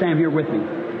come here, stand here with me.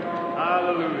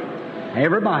 Hallelujah.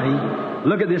 Everybody,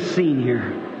 look at this scene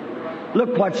here.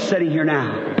 Look what's sitting here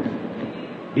now.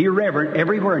 Be reverent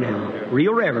everywhere now.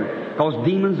 Real reverent. Because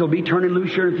demons will be turning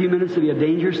loose here in a few minutes. It'll be a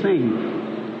dangerous thing.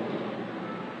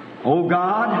 Oh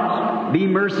God, be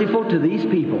merciful to these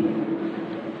people.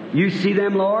 You see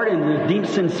them, Lord, in the deep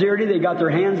sincerity. They got their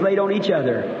hands laid on each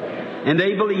other. And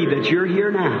they believe that you're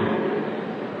here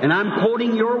now. And I'm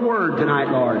quoting your word tonight,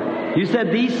 Lord. You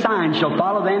said these signs shall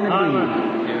follow them that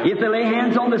believe. If they lay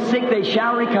hands on the sick, they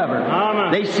shall recover.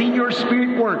 Amen. They've seen your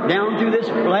Spirit work down through this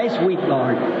last week,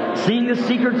 Lord. Seeing the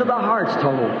secrets of the hearts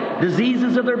told,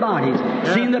 diseases of their bodies,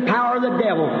 seeing the power of the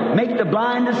devil, make the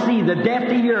blind to see, the deaf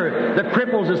to hear, the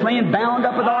cripples that's laying bound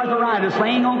up with arthritis,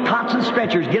 laying on cots and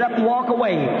stretchers, get up and walk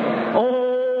away.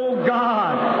 Oh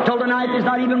God, till tonight there's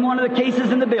not even one of the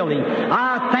cases in the building.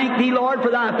 I thank Thee, Lord, for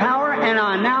Thy power, and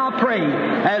I now pray,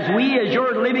 as we, as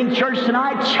Your living church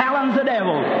tonight, challenge the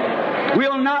devil.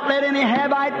 We'll not let any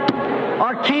Havite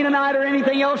or Canaanite or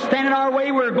anything else stand in our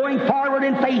way. We're going forward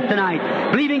in faith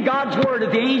tonight, believing God's Word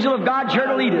that the angel of God sure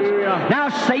to lead us. Now,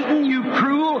 Satan, you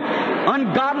cruel,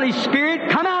 ungodly spirit,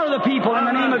 come out of the people in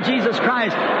the name of Jesus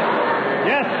Christ.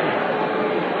 Yes.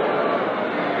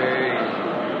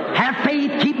 Have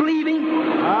faith. Keep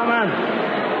believing.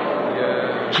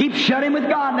 Amen. Keep shutting with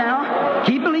God now.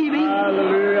 Keep believing.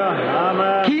 Hallelujah.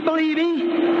 Amen. Keep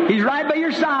believing. He's right by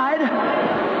your side.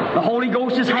 The Holy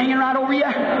Ghost is hanging right over you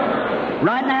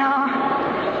right now.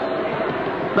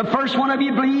 The first one of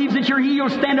you believes that you're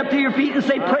healed. Stand up to your feet and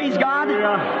say, praise God.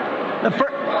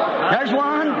 There's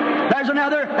one. There's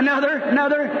another.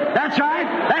 That's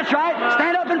right.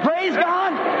 Stand up and praise God.